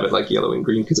 I just have it like Yellow and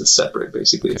Green because it's separate.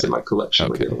 Basically, it's in my collection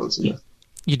with the other ones. Yeah.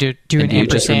 You do and an do you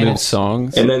just ampersand. remove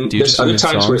songs? And then do you there's just other remove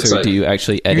times where songs, it's or like- do you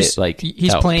actually edit like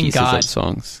he's out playing pieces God. of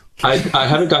songs? I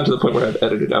haven't gotten to the point where I've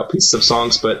edited out pieces of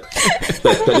songs, but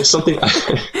that is something.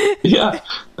 Yeah,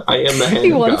 I am the hand He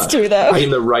of wants God. to, though. I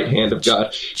am the right hand of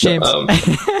God. James. No,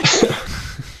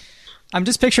 I'm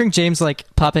just picturing James like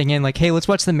popping in like, hey, let's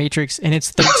watch The Matrix, and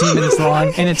it's 13 minutes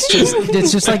long, and it's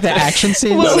just like the action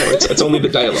scenes. no, it's only the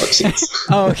dialogue scenes.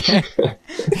 Oh, okay.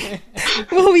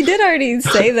 Well, we did already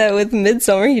say that with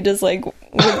Midsummer. He just like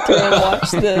went through and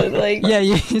watched the like Yeah,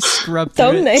 you scrub through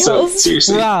it. thumbnails. So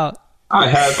seriously, Wow. I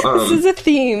have. This is a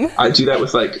theme. I do that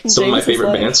with like some of my James's favorite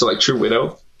life. bands. So like True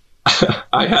Widow,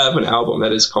 I have an album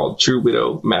that is called True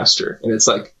Widow Master, and it's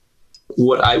like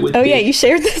what I would. Oh think yeah, you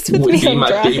shared this with would me be on my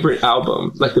Drive. favorite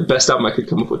album, like the best album I could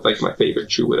come up with, like my favorite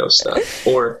True Widow stuff.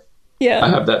 Or Yeah, I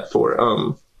have that for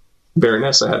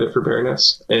Baroness. I have it for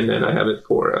Baroness, and then I have it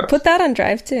for put that on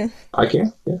Drive too. I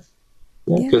can, yeah,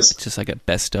 because It's just like a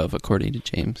best of according to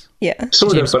James. Yeah,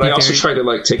 sort James, of. But be I also very- try to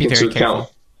like take be into very account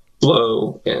careful.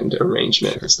 flow and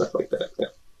arrangement and stuff like that.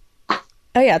 Yeah.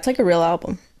 oh yeah, it's like a real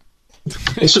album.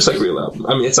 It's just like a real album.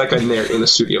 I mean, it's like I'm there in the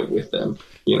studio with them,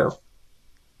 you know.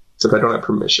 Except I don't have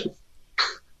permission.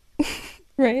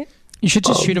 Right. You should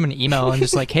just shoot him an email and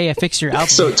just like, hey, I fixed your album.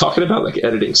 So talking about like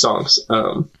editing songs,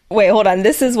 Wait, hold on.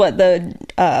 This is what the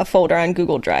folder on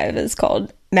Google Drive is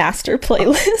called: Master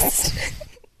Playlist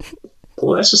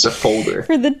well, that's just a folder.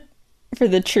 for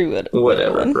the True Widow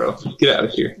Whatever, one. bro. Get out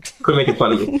of here. Quit making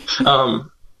fun of me.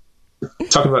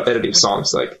 Talking about editing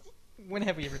songs, like When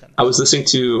have we ever done I that? was listening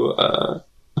to a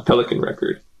Pelican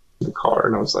record in the car,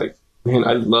 and I was like, man,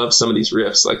 I love some of these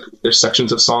riffs. Like, there's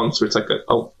sections of songs where it's like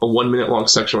a 1 minute long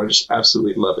section where I just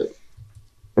absolutely love it.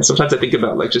 And sometimes I think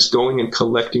about like just going and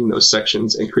collecting those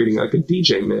sections and creating like a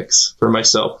DJ mix for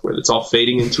myself where it's all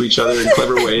fading into each other in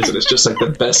clever ways, and it's just like the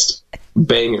best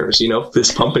bangers, you know,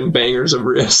 fist pumping bangers of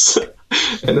riffs.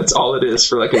 And that's all it is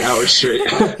for like an hour straight.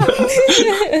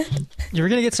 You're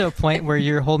gonna get to a point where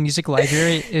your whole music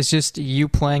library is just you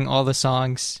playing all the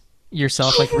songs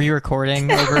yourself, like re-recording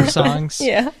over songs.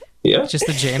 Yeah. Yeah. Just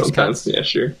the James Sometimes, cuts. yeah,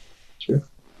 sure.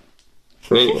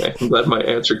 Anyway, I'm glad my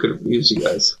answer could have used you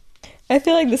guys. I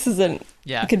feel like this isn't.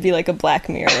 Yeah. It could be like a Black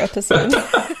Mirror episode.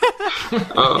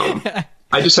 I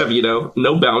just have, you know,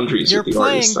 no boundaries You're with the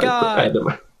playing artists I God. had in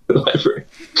my library.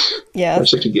 I Yeah,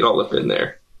 just like to get all up in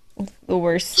there. the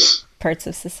worst parts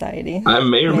of society. I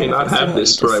may or may not Manifesting have what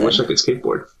this, you but I just wish I said. could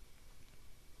skateboard.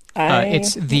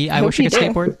 It's the I hope wish I could you do.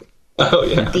 skateboard. Oh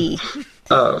yeah.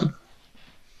 The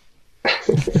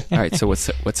All right, so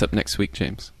what's up next week,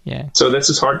 James? Yeah. So this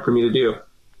is hard for me to do.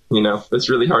 You know, it's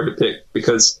really hard to pick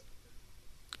because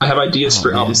I have ideas for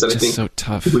man, albums that I just think so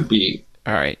tough. would be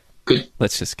All right, good.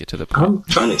 let's just get to the point. I'm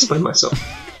trying to explain myself.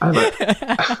 I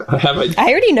have a, I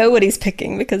already know what he's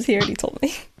picking because he already told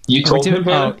me. you told him,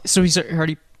 Hannah? So he's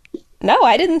already. No,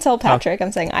 I didn't tell Patrick.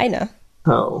 I'm saying I know.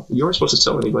 Oh, you weren't supposed to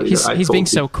tell anybody He's that I he's told being you.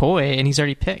 so coy, and he's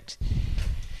already picked.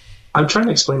 I'm trying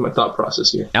to explain my thought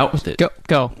process here. Out with it.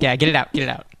 Go. Yeah, get it out. Get it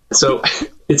out. So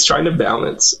it's trying to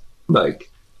balance, like,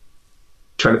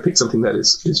 trying to pick something that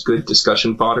is good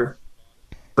discussion fodder,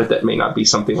 but that may not be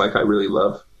something like I really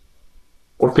love,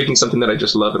 or picking something that I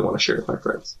just love and want to share with my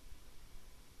friends.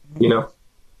 You know?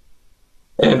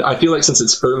 And I feel like since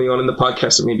it's early on in the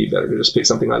podcast, it may be better to just pick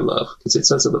something I love, because it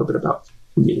says a little bit about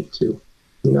me, too.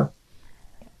 You know?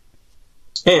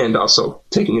 And also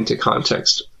taking into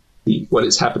context what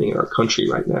is happening in our country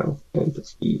right now and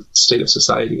the state of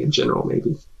society in general,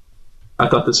 maybe. I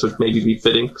thought this would maybe be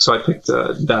fitting, so I picked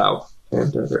Thou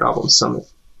and their album Summit.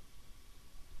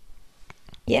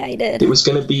 Yeah, I did. It was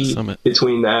going to be Summit.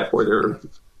 between that or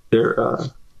their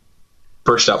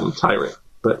first album, Tyrant.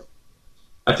 But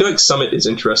I feel like Summit is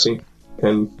interesting,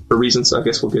 and for reasons I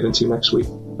guess we'll get into next week.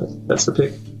 That's the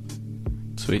pick.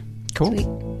 Sweet. Cool.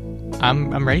 Sweet.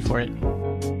 I'm ready for it.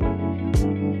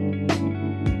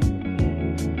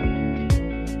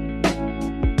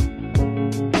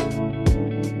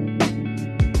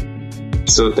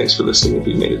 So thanks for listening if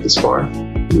you made it this far.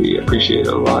 We appreciate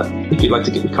it a lot. If you'd like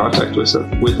to get in contact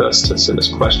with us to send us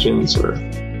questions or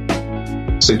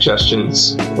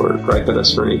suggestions or gripe at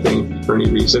us for anything, for any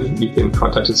reason, you can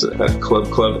contact us at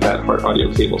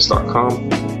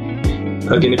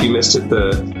clubclub@heartaudiocables.com. Again, if you missed it,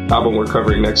 the album we're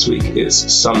covering next week is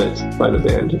Summit by the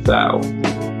band Thou.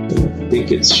 And I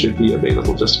think it should be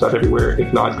available just about everywhere.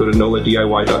 If not, go to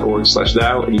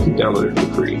noladiy.org/thou and you can download it for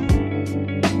free.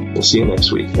 We'll see you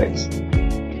next week. Thanks.